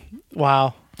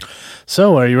 Wow.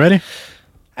 So, are you ready?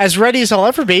 As ready as I'll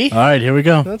ever be. All right, here we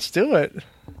go. Let's do it.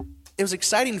 It was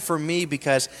exciting for me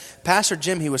because Pastor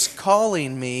Jim, he was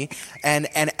calling me, and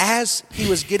as he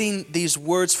was getting these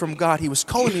words from God, he was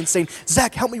calling me and saying,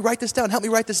 Zach, help me write this down, help me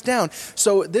write this down.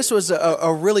 So this was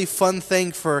a really fun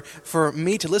thing for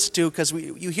me to listen to, because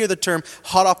you hear the term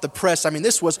hot off the press. I mean,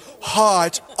 this was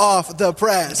hot off the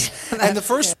press. And the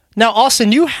first... Now,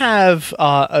 Austin, you have,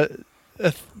 not,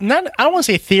 I don't want to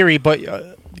say a theory, but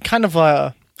kind of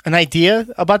an idea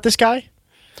about this guy?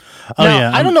 Oh, now,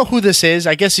 yeah. I don't know who this is.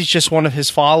 I guess he's just one of his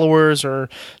followers or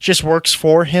just works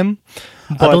for him.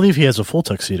 But I believe he has a full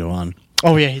tuxedo on.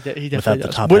 Oh, yeah, he definitely Without does.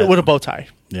 the top hat. With a bow tie.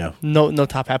 Yeah. No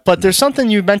top hat. But there's something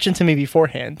you mentioned to me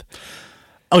beforehand.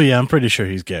 Oh, yeah, I'm pretty sure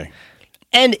he's gay.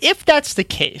 And if that's the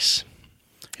case...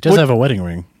 He does have a wedding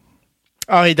ring.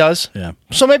 Oh, he does? Yeah.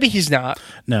 So maybe he's not.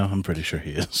 No, I'm pretty sure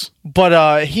he is.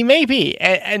 But he may be.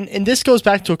 And this goes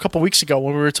back to a couple weeks ago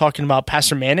when we were talking about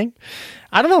Pastor Manning.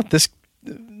 I don't know if this...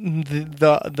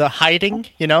 The hiding,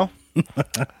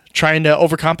 trying to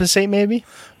overcompensate maybe.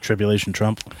 Tribulation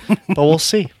Trump. But we'll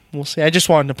see. I just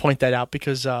wanted to point that out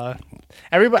because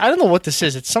everybody, I don't know what this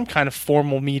is. It's some kind of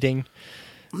formal meeting.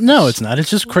 No, it's not. It's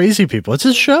just crazy people. It's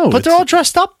his show. But they're all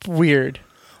dressed up weird.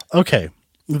 Okay.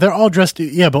 They're all dressed.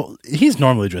 Yeah, but he's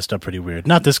normally dressed up pretty weird.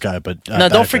 Not this guy, but... now,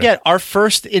 don't forget, our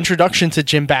first introduction to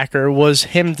Jim Bakker was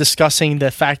him discussing the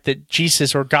fact that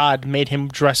Jesus or God made him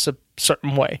dress a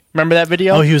certain way. Remember that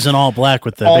video? Oh, he was in all black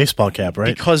with the baseball cap,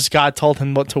 right? Because God told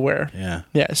him what to wear. Yeah.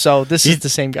 Yeah, so this is the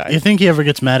same guy. You think he ever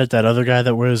gets mad at that other guy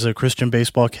that wears a Christian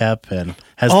baseball cap and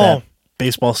has that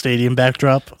baseball stadium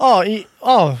backdrop?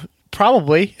 Oh,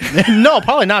 probably. No,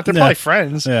 probably not. They're probably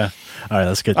friends. Yeah. All right,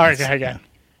 let's get all right, go.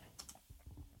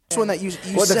 One that you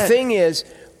well, said. the thing is,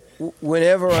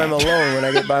 whenever I'm alone, when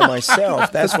I get by myself,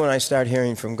 that's when I start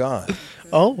hearing from God.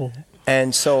 Oh.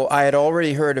 And so I had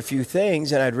already heard a few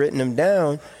things, and I'd written them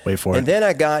down. Wait for it. And then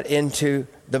I got into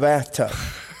the bathtub.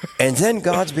 And then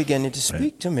God's beginning to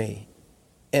speak to me.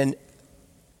 And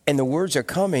the words are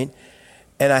coming.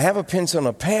 And I have a pencil and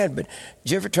a pad, but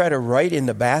did you ever try to write in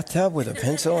the bathtub with a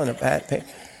pencil and a pad?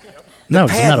 No,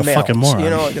 it's not a fucking moron.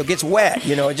 It gets wet.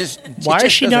 It just. Why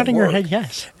is she nodding her work. head?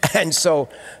 Yes. And so,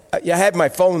 I had my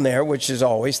phone there, which is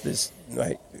always this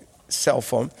cell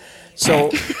phone. So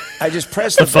I just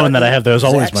pressed the phone that I have there is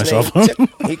always my cell phone.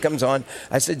 He comes on.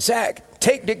 I said, Zach,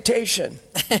 take dictation.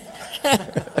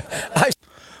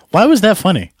 Why was that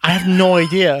funny? I have no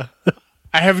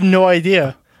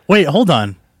idea. Wait, hold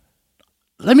on.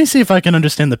 Let me see if I can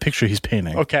understand the picture he's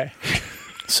painting. Okay.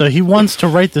 So he wants to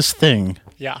write this thing.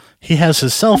 Yeah. He has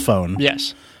his cell phone.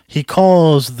 Yes. He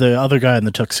calls the other guy in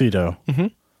the tuxedo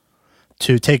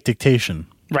to take dictation.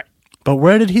 Right. But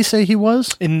where did he say he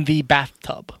was? In the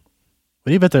bathtub. What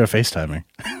do you bet they were FaceTiming?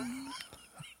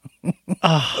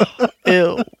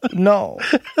 Ew. No.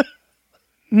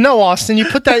 No, Austin, you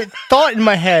put that thought in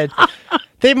my head.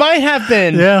 They might have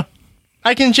been. Yeah.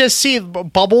 I can just see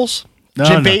bubbles.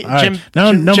 Jim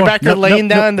no Bakker laying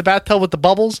down in the bathtub with the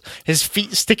bubbles, his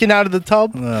feet sticking out of the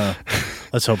tub.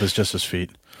 Let's hope it's just his feet.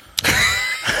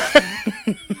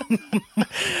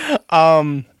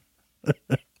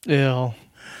 Ew.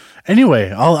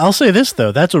 Anyway, I'll say this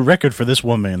though. That's a record for this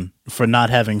woman for not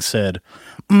having said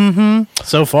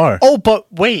so far. Oh,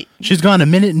 but wait. She's gone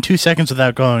 1 minute and 2 seconds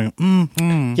without going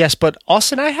Yes, but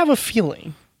Austin, I have a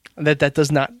feeling that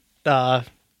does not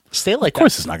stay like that. Of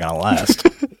course it's not going to last.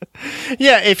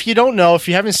 Yeah, if you don't know, if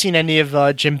you haven't seen any of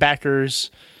Jim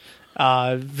Bakker's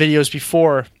videos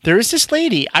before, there is this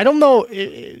lady. I don't know.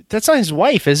 That's not his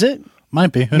wife, is it?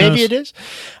 Might be. Who Maybe knows? it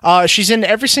is. She's in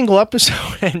every single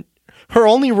episode, and her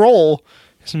only role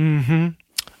is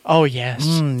oh, yes.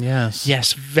 Yes.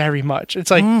 Yes, very much.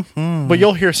 It's like, but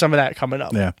you'll hear some of that coming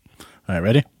up. Yeah. All right,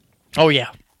 ready? Oh, yeah.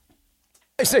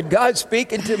 I said, God's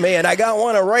speaking to me, and I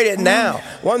want to write it now.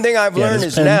 One thing I've learned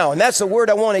is now, and that's the word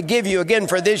I want to give you again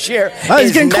for this year.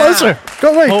 He's getting now. closer.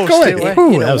 Go away. Go away.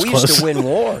 Ooh, that was we close. used to win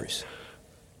wars.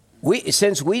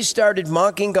 Since we started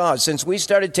mocking God, since we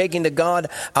started taking the God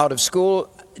out of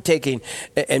school,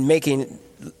 and making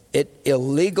it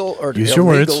illegal or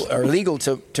illegal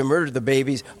to murder the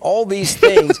babies, all these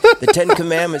things, the 10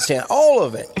 Commandments, all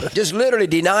of it, just literally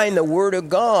denying the word of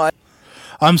God.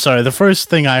 I'm sorry. The first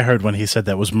thing I heard when he said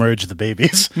that was merge the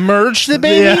babies. Merge the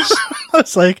babies? Yeah.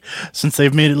 It's like, since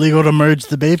they've made it legal to merge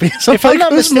the babies, If I'm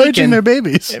not mistaken, merging their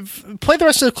babies. Play the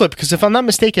rest of the clip, because if I'm not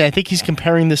mistaken, I think he's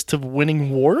comparing this to winning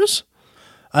wars.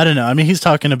 I don't know. I mean, he's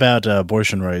talking about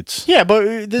abortion rights. Yeah,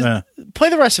 but play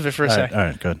the rest of it for a second. All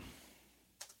right, good.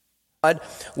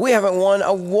 We haven't won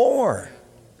a war.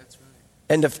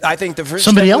 And I think the first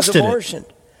Somebody step else was did it. abortion.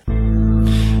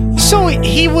 So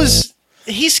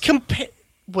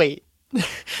wait.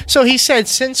 So he said,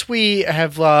 since we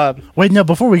have... Wait, no,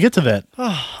 before we get to that,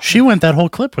 she went that whole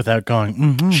clip without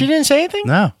going, She didn't say anything?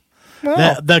 No.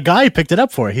 The guy picked it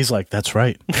up for her. He's like, that's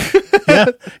right. Yeah.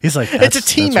 He's like, it's a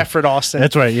team effort, Austin.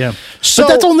 That's right, yeah. So,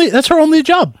 but that's her only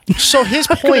job. So his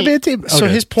How could it point, be a team? so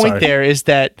Okay, his point sorry. there is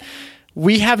that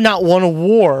we have not won a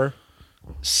war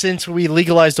since we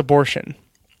legalized abortion,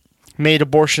 made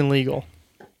abortion legal.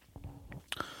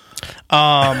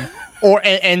 And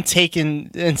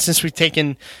since we've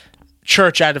taken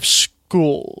church out of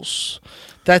schools.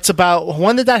 That's about,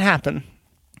 when did that happen?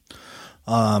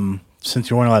 Since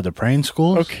you weren't allowed to pray in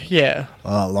schools? Okay, yeah.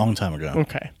 A long time ago.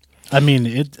 Okay. I mean,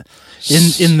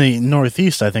 in the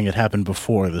Northeast, I think it happened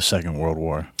before the Second World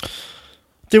War.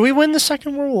 Did we win the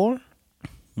Second World War?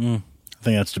 I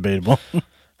think that's debatable.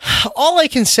 All I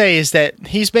can say is that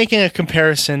he's making a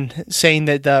comparison, saying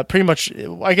that pretty much,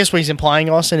 I guess what he's implying,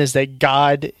 Austin, is that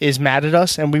God is mad at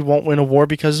us and we won't win a war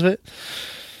because of it.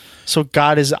 So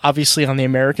God is obviously on the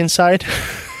American side.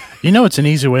 You know, it's an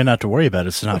easy way not to worry about it,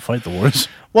 is to not fight the wars.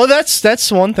 Well,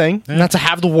 that's one thing, not to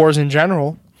have the wars in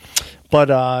general. But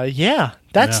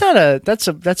that's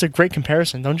a great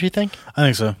comparison, don't you think? I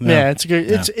think so. Yeah, it's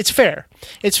good. It's fair.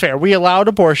 It's fair. We allowed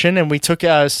abortion and we took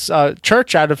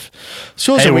church out of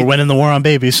schools. Hey, we're winning the war on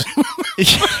babies.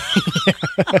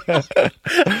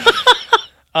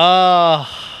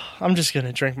 I'm just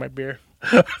gonna drink my beer.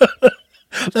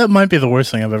 That might be the worst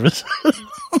thing I've ever said.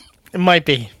 It might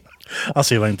be. I'll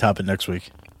see if I can top it next week.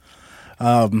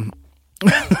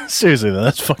 Seriously though,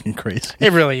 that's fucking crazy.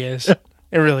 It really is.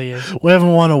 It really is. We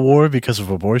haven't won a war because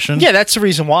of abortion? Yeah, that's the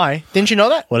reason why. Didn't you know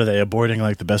that? What are they, aborting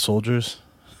like the best soldiers?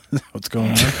 What's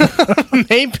going on?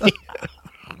 Maybe.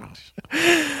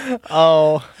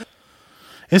 Oh.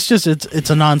 It's just, it's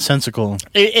a nonsensical...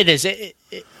 It is.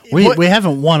 We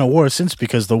haven't won a war since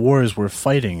because the wars we're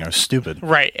fighting are stupid.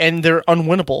 Right, and they're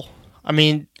unwinnable. I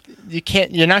mean,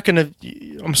 you're not going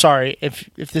to... I'm sorry if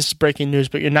this is breaking news,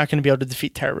 but you're not going to be able to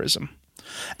defeat terrorism.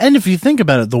 And if you think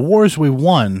about it, the wars we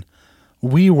won...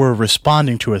 we were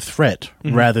responding to a threat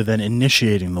rather than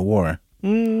initiating the war.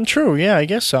 True, yeah, I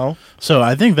guess so. So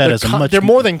I think that is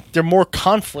they're more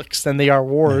conflicts than they are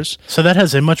wars. Yeah. So that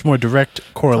has a much more direct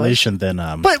correlation than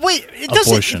But wait,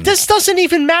 abortion. This doesn't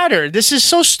even matter. This is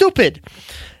so stupid.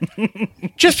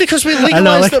 Just because we legalized, I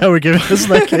know, like how we're giving this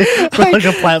like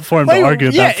a platform to argue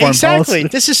about foreign policy.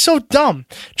 This is so dumb.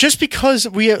 Just because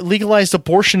we legalized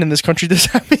abortion in this country,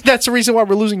 that's the reason why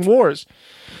we're losing wars.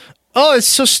 Oh, it's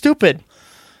so stupid.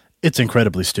 It's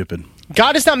incredibly stupid.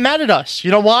 God is not mad at us. You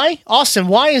know why? Austin,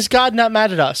 why is God not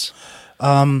mad at us?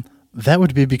 That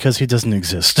would be because he doesn't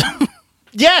exist.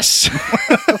 Yes!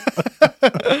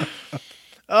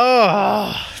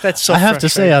 Oh, that's so I have to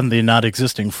say, frustrating. on the not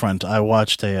existing front, I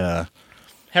watched a...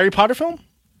 Harry Potter film?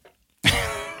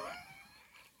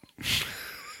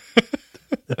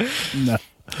 No.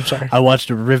 I'm sorry. I watched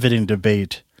a riveting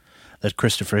debate that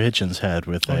Christopher Hitchens had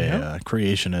with a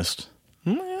creationist.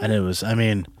 And it was, I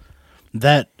mean,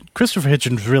 that Christopher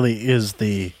Hitchens really is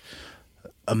a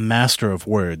master of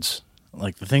words.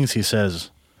 Like the things he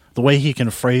says, the way he can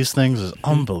phrase things is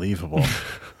unbelievable.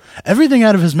 Everything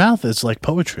out of his mouth is like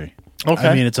poetry. Okay.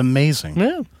 I mean, it's amazing.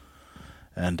 Yeah.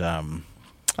 And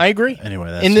I agree.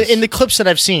 Anyway, that's in the clips that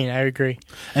I've seen, I agree.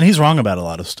 And he's wrong about a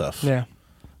lot of stuff. Yeah.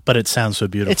 But it sounds so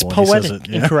beautiful. It's when he says poetic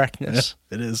it. Yeah. incorrectness.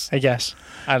 Yeah, it is. I guess.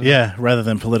 I don't know. Yeah, rather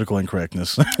than political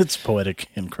incorrectness. It's poetic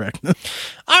incorrectness.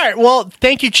 All right. Well,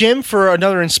 thank you, Jim, for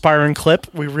another inspiring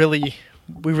clip. We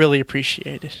really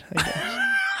appreciate it, I guess.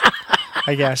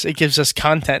 I guess. It gives us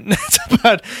content.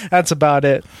 That's about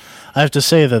it. I have to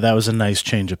say that was a nice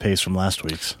change of pace from last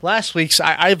week's. Last week's,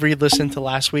 I re-listened to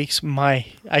last week's. I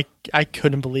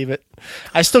couldn't believe it.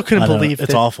 I still couldn't believe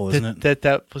it's awful, isn't it?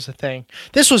 That was a thing.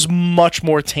 This was much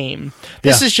more tame.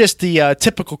 This is just the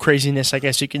typical craziness, I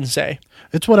guess you can say.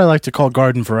 It's what I like to call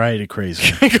garden variety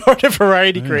crazy. Garden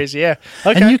variety crazy, yeah.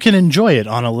 Okay. And you can enjoy it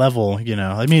on a level,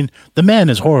 I mean, the man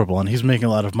is horrible and he's making a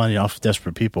lot of money off of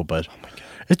desperate people, but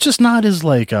it's just not as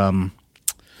like, I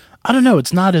don't know,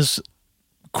 it's not as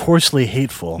coarsely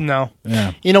hateful. No.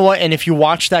 Yeah. You know what? And if you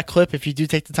watch that clip, if you do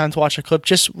take the time to watch a clip,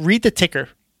 just read the ticker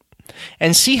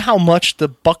and see how much the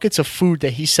buckets of food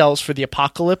that he sells for the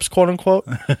apocalypse, quote unquote,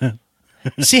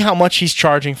 see how much he's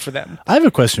charging for them. I have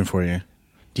a question for you.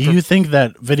 Do you think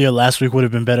that video last week would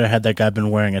have been better had that guy been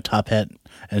wearing a top hat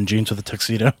and jeans with a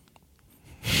tuxedo?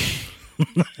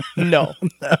 No.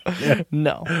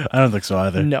 No. I don't think so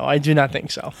either. No, I do not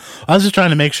think so. I was just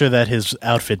trying to make sure that his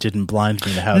outfit didn't blind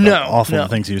me to how awful the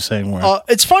things he was saying were.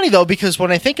 It's funny, though, because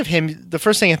when I think of him, the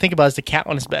first thing I think about is the cat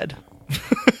on his bed.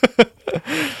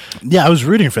 Yeah, I was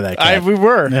rooting for that cat. We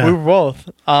were. Yeah. We were both.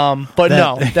 But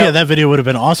that video would have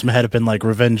been awesome had it been like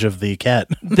Revenge of the Cat.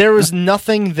 There was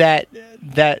nothing that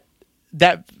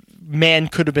man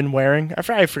could have been wearing.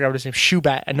 I forgot what his name.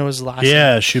 Shubat. I know his last name.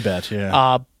 Yeah, Shubat.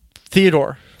 Yeah.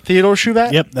 Theodore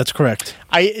Shubat. Yep, that's correct.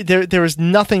 There was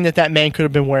nothing that man could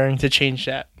have been wearing to change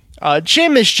that.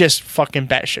 Jim is just fucking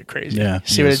batshit crazy. Yeah.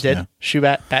 See what it did? Yeah.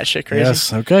 Shubat, batshit crazy.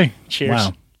 Yes. Okay. Cheers.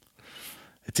 Wow.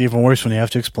 It's even worse when you have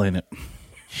to explain it.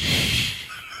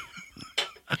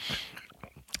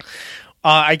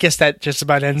 I guess that just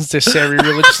about ends this Sari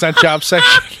Religious Nut Job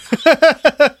section.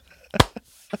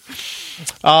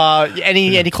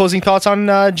 Any closing thoughts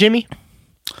on Jimmy?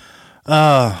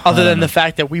 Other than the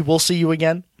fact that we will see you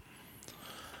again?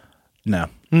 No.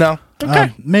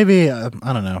 Okay. Maybe, I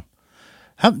don't know.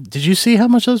 Did you see how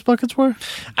much those buckets were?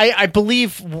 I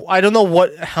believe, I don't know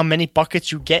how many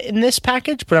buckets you get in this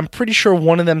package, but I'm pretty sure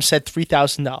one of them said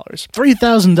 $3,000.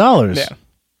 $3,000? Yeah.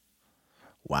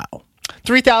 Wow.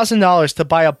 $3,000 to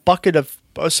buy a bucket of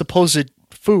supposed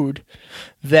food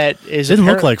that is... Didn't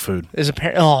look like food.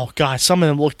 Oh, God, some of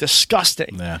them look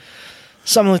disgusting. Yeah.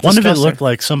 Some look One disgusting. of it looked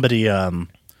like somebody...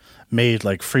 made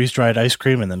like freeze-dried ice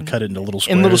cream and then cut it into little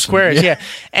squares. In little squares, yeah.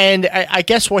 And I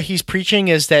guess what he's preaching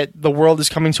is that the world is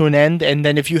coming to an end, and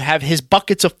then if you have his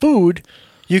buckets of food,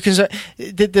 you can...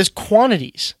 There's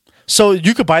quantities. So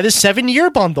you could buy this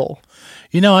 7-year bundle.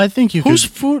 I think you could... Whose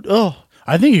food? Oh.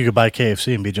 I think you could buy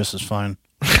KFC and be just as fine.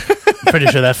 I'm pretty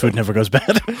sure that food never goes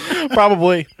bad.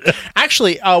 Probably.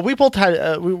 Actually, we both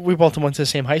had we both went to the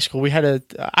same high school. I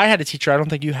had a teacher. I don't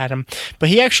think you had him, but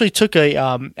he actually took a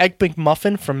Egg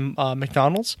McMuffin from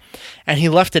McDonald's, and he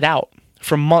left it out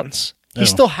for months. He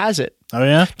still has it. Oh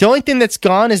yeah. The only thing that's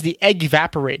gone is the egg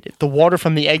evaporated. The water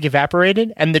from the egg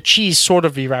evaporated, and the cheese sort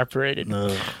of evaporated.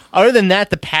 Ugh. Other than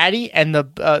that, the patty and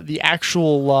the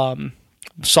actual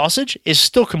sausage is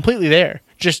still completely there,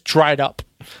 just dried up.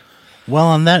 Well,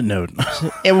 on that note,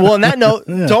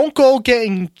 yeah. Don't go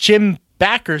getting Jim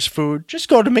Backer's food. Just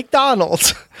go to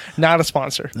McDonald's. Not a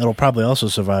sponsor. It'll probably also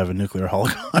survive a nuclear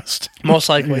holocaust. Most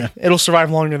likely. Yeah. It'll survive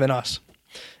longer than us.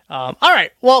 All right.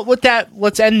 Well, with that,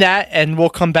 let's end that, and we'll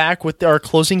come back with our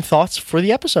closing thoughts for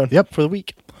the episode. Yep. For the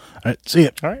week. All right. See ya.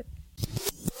 All right.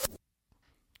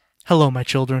 Hello, my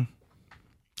children.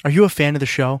 Are you a fan of the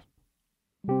show?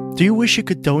 Do you wish you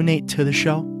could donate to the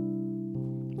show?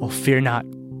 Well, fear not.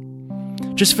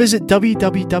 Just visit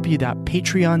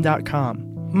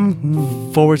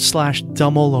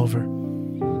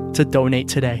www.patreon.com/dumballover to donate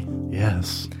today.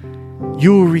 Yes.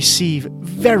 You will receive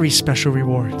very special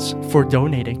rewards for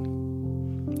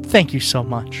donating. Thank you so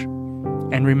much.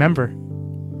 And remember,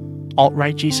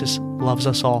 alt-right Jesus loves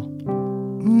us all.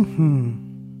 Mm-hmm.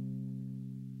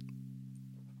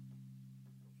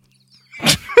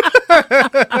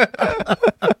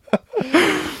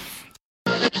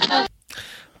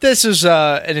 This is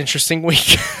an interesting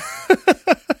week.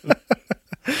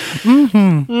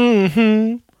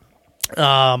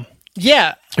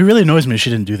 Yeah. It really annoys me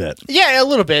she didn't do that. Yeah, a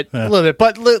little bit. Yeah. A little bit.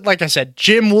 But like I said,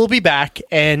 Jim will be back,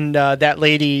 and that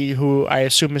lady who I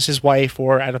assume is his wife,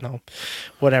 or I don't know,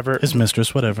 whatever. His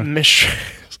mistress, whatever.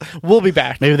 Will be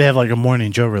back. Maybe they have like a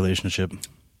Morning Joe relationship.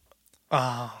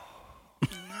 Oh,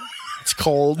 It's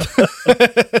cold.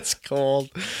 It's cold.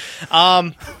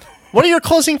 What are your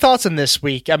closing thoughts on this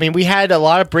week? I mean, we had a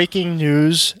lot of breaking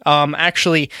news.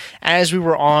 Actually, as we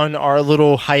were on our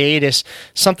little hiatus,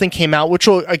 something came out, which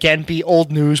will, again, be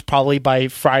old news probably by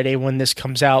Friday when this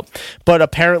comes out. But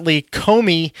apparently,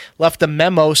 Comey left a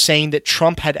memo saying that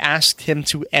Trump had asked him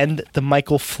to end the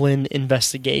Michael Flynn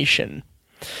investigation.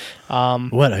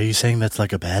 What, are you saying that's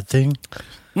like a bad thing?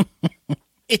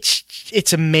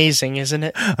 It's amazing, isn't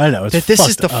it? I know. It's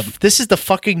this is the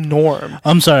fucking norm.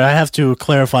 I'm sorry. I have to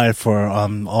clarify for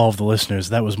all of the listeners.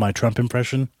 That was my Trump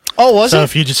impression. Oh, was it? So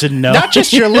if you just didn't know, not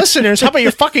just your listeners. How about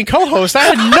your fucking co-host? I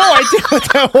had no idea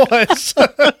what that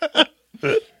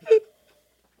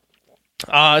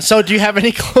was. So, do you have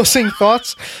any closing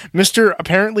thoughts, Mr.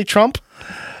 Apparently Trump?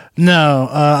 No,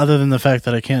 other than the fact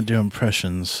that I can't do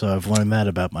impressions, so I've learned that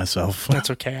about myself. That's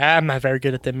okay. I'm not very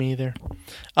good at them either.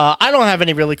 I don't have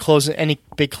any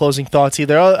big closing thoughts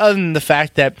either, other than the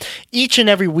fact that each and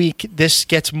every week this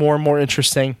gets more and more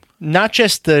interesting. Not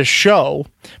just the show,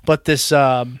 but this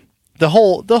the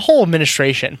whole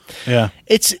administration. Yeah,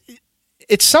 it's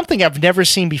something I've never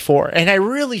seen before, and I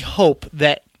really hope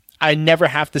that I never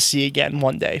have to see again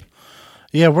one day.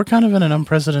 Yeah, we're kind of in an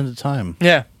unprecedented time.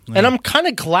 Yeah. And I'm kind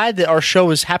of glad that our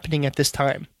show is happening at this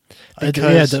time. Yeah, it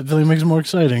definitely makes it more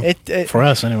exciting. For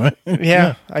us, anyway.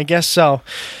 Yeah, I guess so.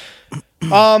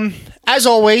 As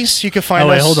always, you can find us... Oh,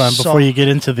 wait, hold on. Before you get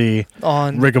into the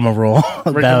rigmarole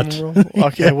about...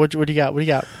 Okay, what do you got? What do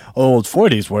you got? Old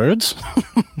 40s words.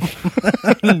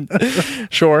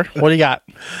 Sure. What do you got?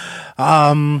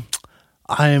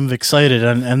 I am excited,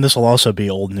 and this will also be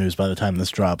old news by the time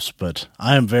this drops, but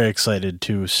I am very excited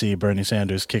to see Bernie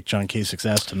Sanders kick John Kasich's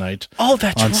ass tonight. Oh,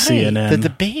 that's on right. CNN. The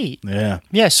debate. Yeah.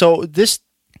 Yeah, so this...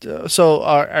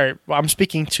 all right, I'm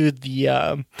speaking to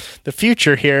the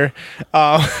future here.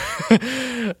 On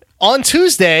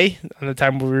Tuesday, on the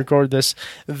time we record this,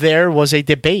 there was a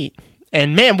debate.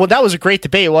 And man, well, that was a great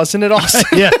debate, wasn't it,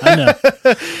 Austin? Yeah, I know.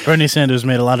 Bernie Sanders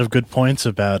made a lot of good points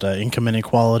about income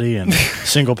inequality and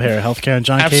single-payer health care, and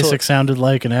John Kasich sounded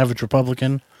like an average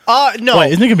Republican. No.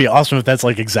 Wait, isn't it going to be awesome if that's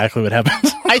like exactly what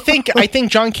happens? I think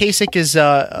John Kasich is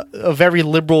a very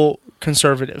liberal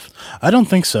conservative. I don't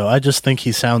think so. I just think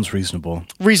he sounds reasonable.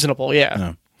 Reasonable,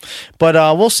 yeah. But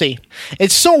we'll see.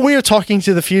 It's so weird talking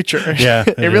to the future. Yeah,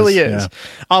 it really is.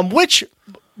 Yeah. Which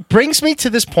brings me to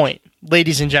this point,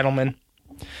 ladies and gentlemen.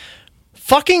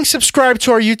 Fucking subscribe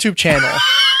to our YouTube channel.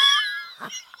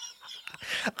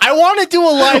 I want to do a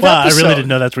live episode. I really didn't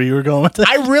know that's where you were going with it.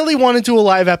 I really want to do a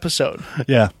live episode.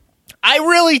 Yeah. I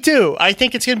really do. I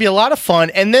think it's going to be a lot of fun,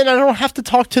 and then I don't have to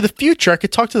talk to the future. I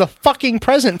could talk to the fucking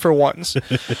present for once.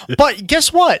 But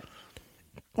guess what?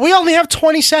 We only have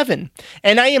 27,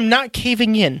 and I am not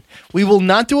caving in. We will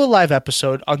not do a live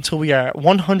episode until we are at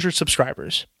 100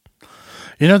 subscribers.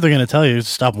 You know what they're going to tell you?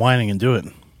 Stop whining and do it.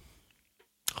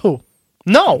 Who?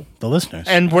 No. The listeners.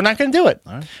 And we're not going to do it.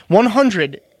 All right.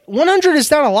 100 is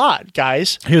not a lot,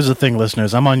 guys. Here's the thing,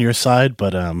 listeners. I'm on your side,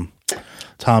 but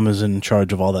Tom is in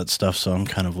charge of all that stuff, so I'm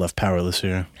kind of left powerless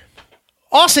here.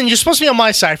 Austin, you're supposed to be on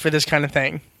my side for this kind of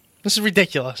thing. This is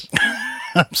ridiculous.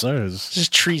 I'm sorry. This is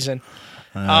treason.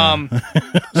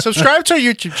 Subscribe to our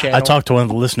YouTube channel. I talked to one of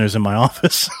the listeners in my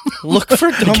office. Look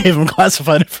for dumb... I gave him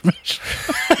classified information.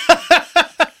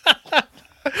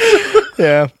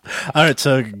 Yeah. All right,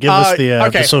 so give us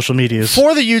the social medias.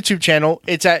 For the YouTube channel,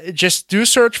 it's just do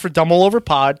search for Dumb All Over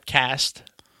Podcast.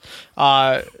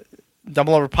 Dumb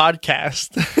All Over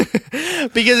Podcast.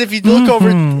 Because if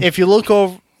you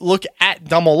look at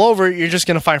Dumb All Over, you're just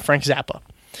going to find Frank Zappa.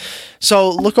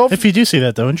 So look over. If you do see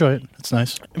that, though, enjoy it. It's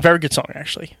nice. Very good song,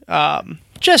 actually.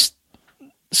 Just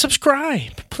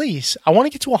subscribe, please. I want to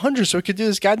get to 100 so we could do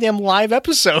this goddamn live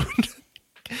episode.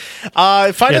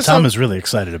 Tom is really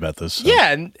excited about this. So.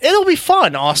 Yeah, and it'll be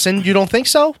fun, Austin. You don't think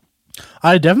so?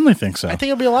 I definitely think so. I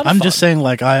think it'll be a lot of fun. I'm just saying,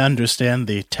 like, I understand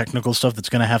the technical stuff that's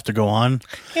going to have to go on.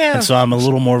 Yeah. And so I'm a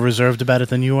little more reserved about it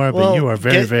than you are, but you are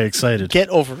very, very excited. Get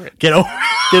over it. Get over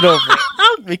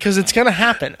it. Because it's going to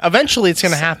happen. Eventually, it's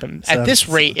going to happen. At this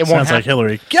rate, it won't happen. Sounds like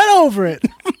Hillary. Get over it.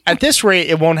 At this rate,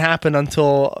 it won't happen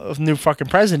until a new fucking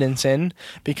president's in,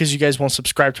 because you guys won't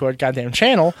subscribe to our goddamn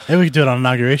channel. Maybe we could do it on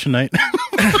inauguration night.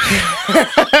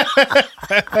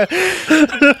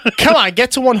 Come on,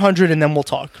 get to 100 and then we'll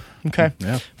talk. Okay.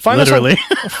 Yeah. Literally.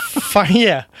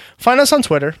 Find us on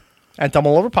Twitter at Dumb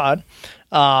All Over Pod.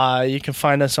 You can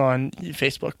find us on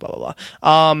Facebook. Blah blah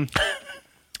blah.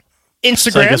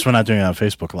 Instagram. So I guess we're not doing it on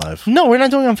Facebook Live. No, we're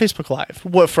not doing it on Facebook Live.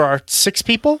 What, for our 6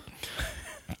 people?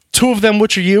 2 of them,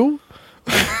 which are you?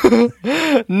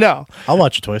 No. I'll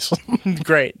watch it twice.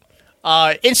 Great.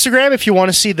 Instagram, if you want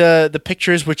to see the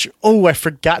pictures, which, I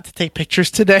forgot to take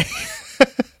pictures today.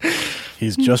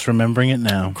 He's just remembering it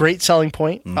now. Great selling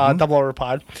point, Double Over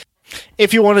Pod.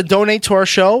 If you want to donate to our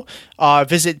show,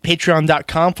 visit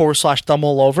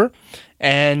patreon.com/Double Over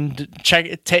and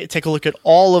take a look at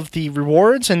all of the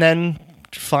rewards and then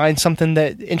find something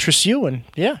that interests you and,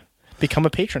 become a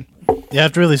patron. Yeah,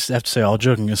 I really have to say, all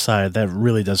joking aside, that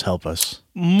really does help us.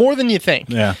 More than you think.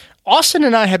 Yeah. Austin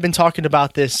and I have been talking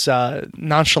about this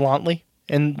nonchalantly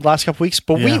in the last couple weeks,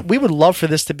 but we would love for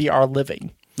this to be our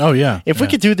living. Oh, yeah. If we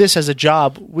could do this as a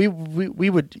job, we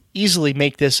would easily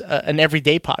make this an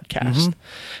everyday podcast,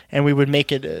 and we would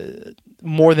make it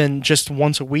more than just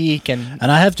once a week. And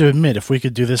I have to admit, if we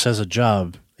could do this as a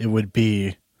job, it would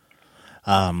be,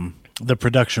 the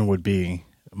production would be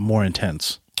more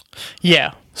intense.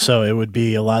 Yeah. So it would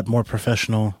be a lot more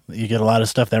professional. You get a lot of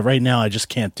stuff that right now I just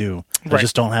can't do. I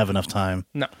just don't have enough time.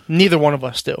 No, neither one of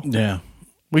us do. Yeah.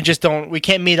 We just don't. We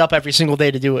can't meet up every single day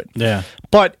to do it. Yeah.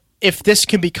 But if this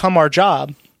can become our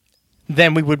job,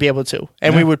 then we would be able to,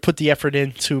 and we would put the effort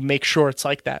in to make sure it's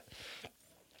like that.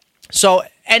 So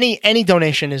any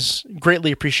donation is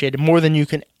greatly appreciated, more than you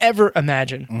can ever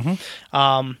imagine.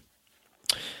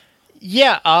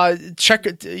 Check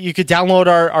it. You could download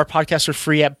our podcast for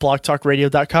free at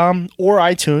blogtalkradio.com or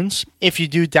iTunes. If you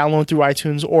do download through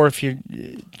iTunes, or if you're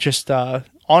just on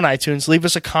iTunes, leave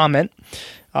us a comment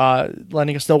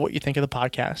letting us know what you think of the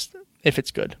podcast, if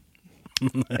it's good.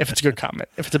 If it's a good comment.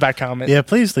 If it's a bad comment. Yeah,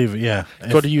 please leave it. Yeah.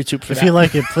 Go to YouTube for that. If you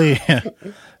like it, please.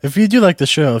 If you do like the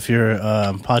show, if you're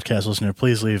a podcast listener,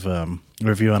 please leave a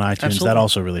review on iTunes. Absolutely. That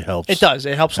also really helps. It does.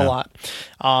 It helps a lot.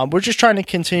 We're just trying to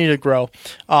continue to grow.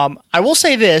 I will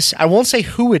say this. I won't say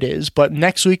who it is, but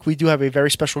next week we do have a very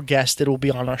special guest that will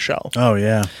be on our show. Oh,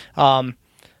 yeah.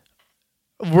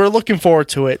 We're looking forward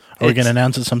to it. Are we going to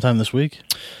announce it sometime this week?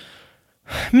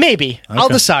 Maybe. Okay. I'll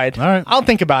decide. All right. I'll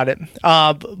think about it.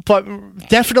 But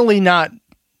definitely not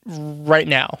right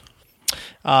now.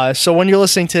 So when you're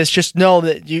listening to this, just know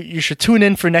that you should tune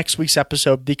in for next week's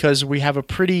episode, because we have a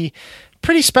pretty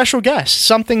special guest,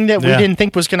 something that we didn't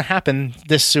think was going to happen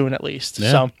this soon, at least.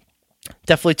 Yeah. So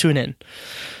definitely tune in.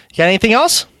 You got anything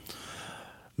else?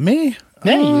 Me?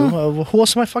 Yeah, you. Who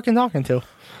else am I fucking talking to?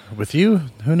 With you?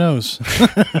 Who knows?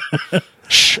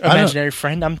 Shh, imaginary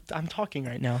friend. I'm talking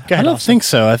right now. Go ahead, I don't Austin. think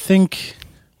so. I think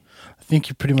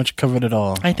you pretty much covered it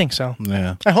all. I think so.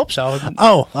 Yeah. I hope so.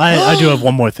 Oh, I do have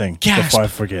one more thing before I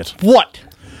forget. What?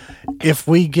 If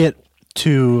we get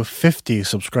to 50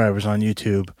 subscribers on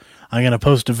YouTube, I'm going to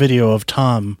post a video of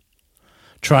Tom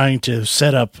trying to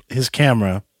set up his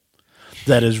camera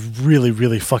that is really,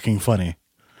 really fucking funny.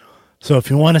 So if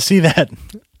you want to see that,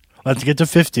 let's get to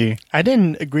 50. I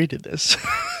didn't agree to this.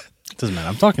 It doesn't matter.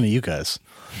 I'm talking to you guys.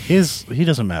 He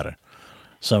doesn't matter.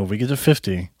 So if we get to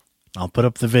 50, I'll put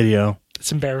up the video.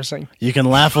 It's embarrassing. You can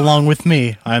laugh along with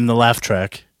me. I'm the laugh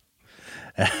track.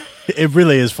 It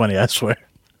really is funny, I swear.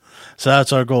 So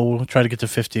that's our goal. We'll try to get to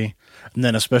 50. And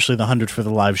then especially the 100 for the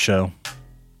live show.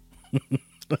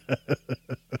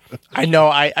 I know.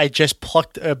 I just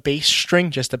plucked a bass string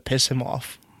just to piss him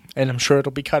off. And I'm sure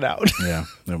it'll be cut out. Yeah,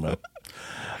 no matter.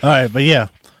 All right, but yeah,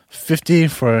 50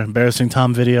 for Embarrassing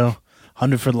Tom video,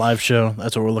 100 for the live show.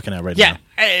 That's what we're looking at right now.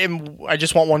 Yeah, I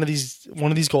just want one of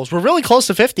these goals. We're really close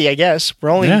to 50, I guess.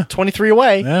 We're only 23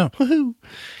 away. Yeah. Woohoo.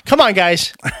 Come on,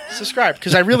 guys. Subscribe,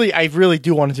 because I really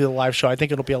do want to do the live show. I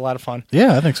think it'll be a lot of fun.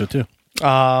 Yeah, I think so too.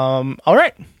 All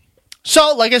right.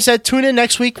 So, like I said, tune in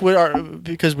next week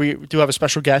because we do have a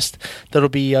special guest that'll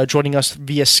be joining us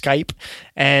via Skype.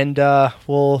 And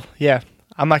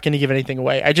I'm not going to give anything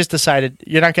away. I just decided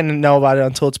you're not going to know about it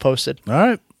until it's posted. All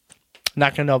right.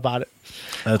 Not going to know about it.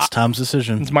 That's Tom's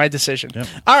decision. It's my decision. Yep.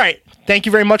 All right. Thank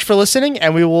you very much for listening,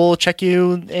 and we will check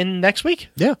you in next week.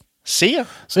 Yeah. See ya.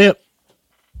 See ya.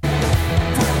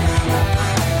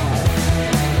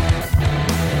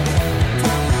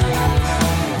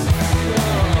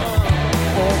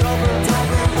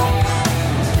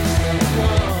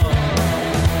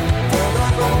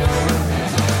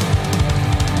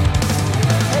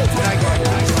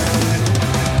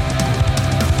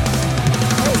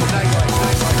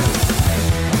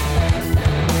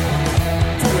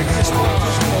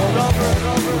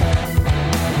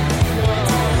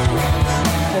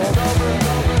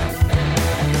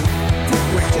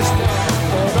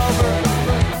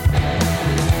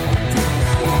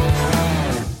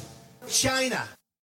 China.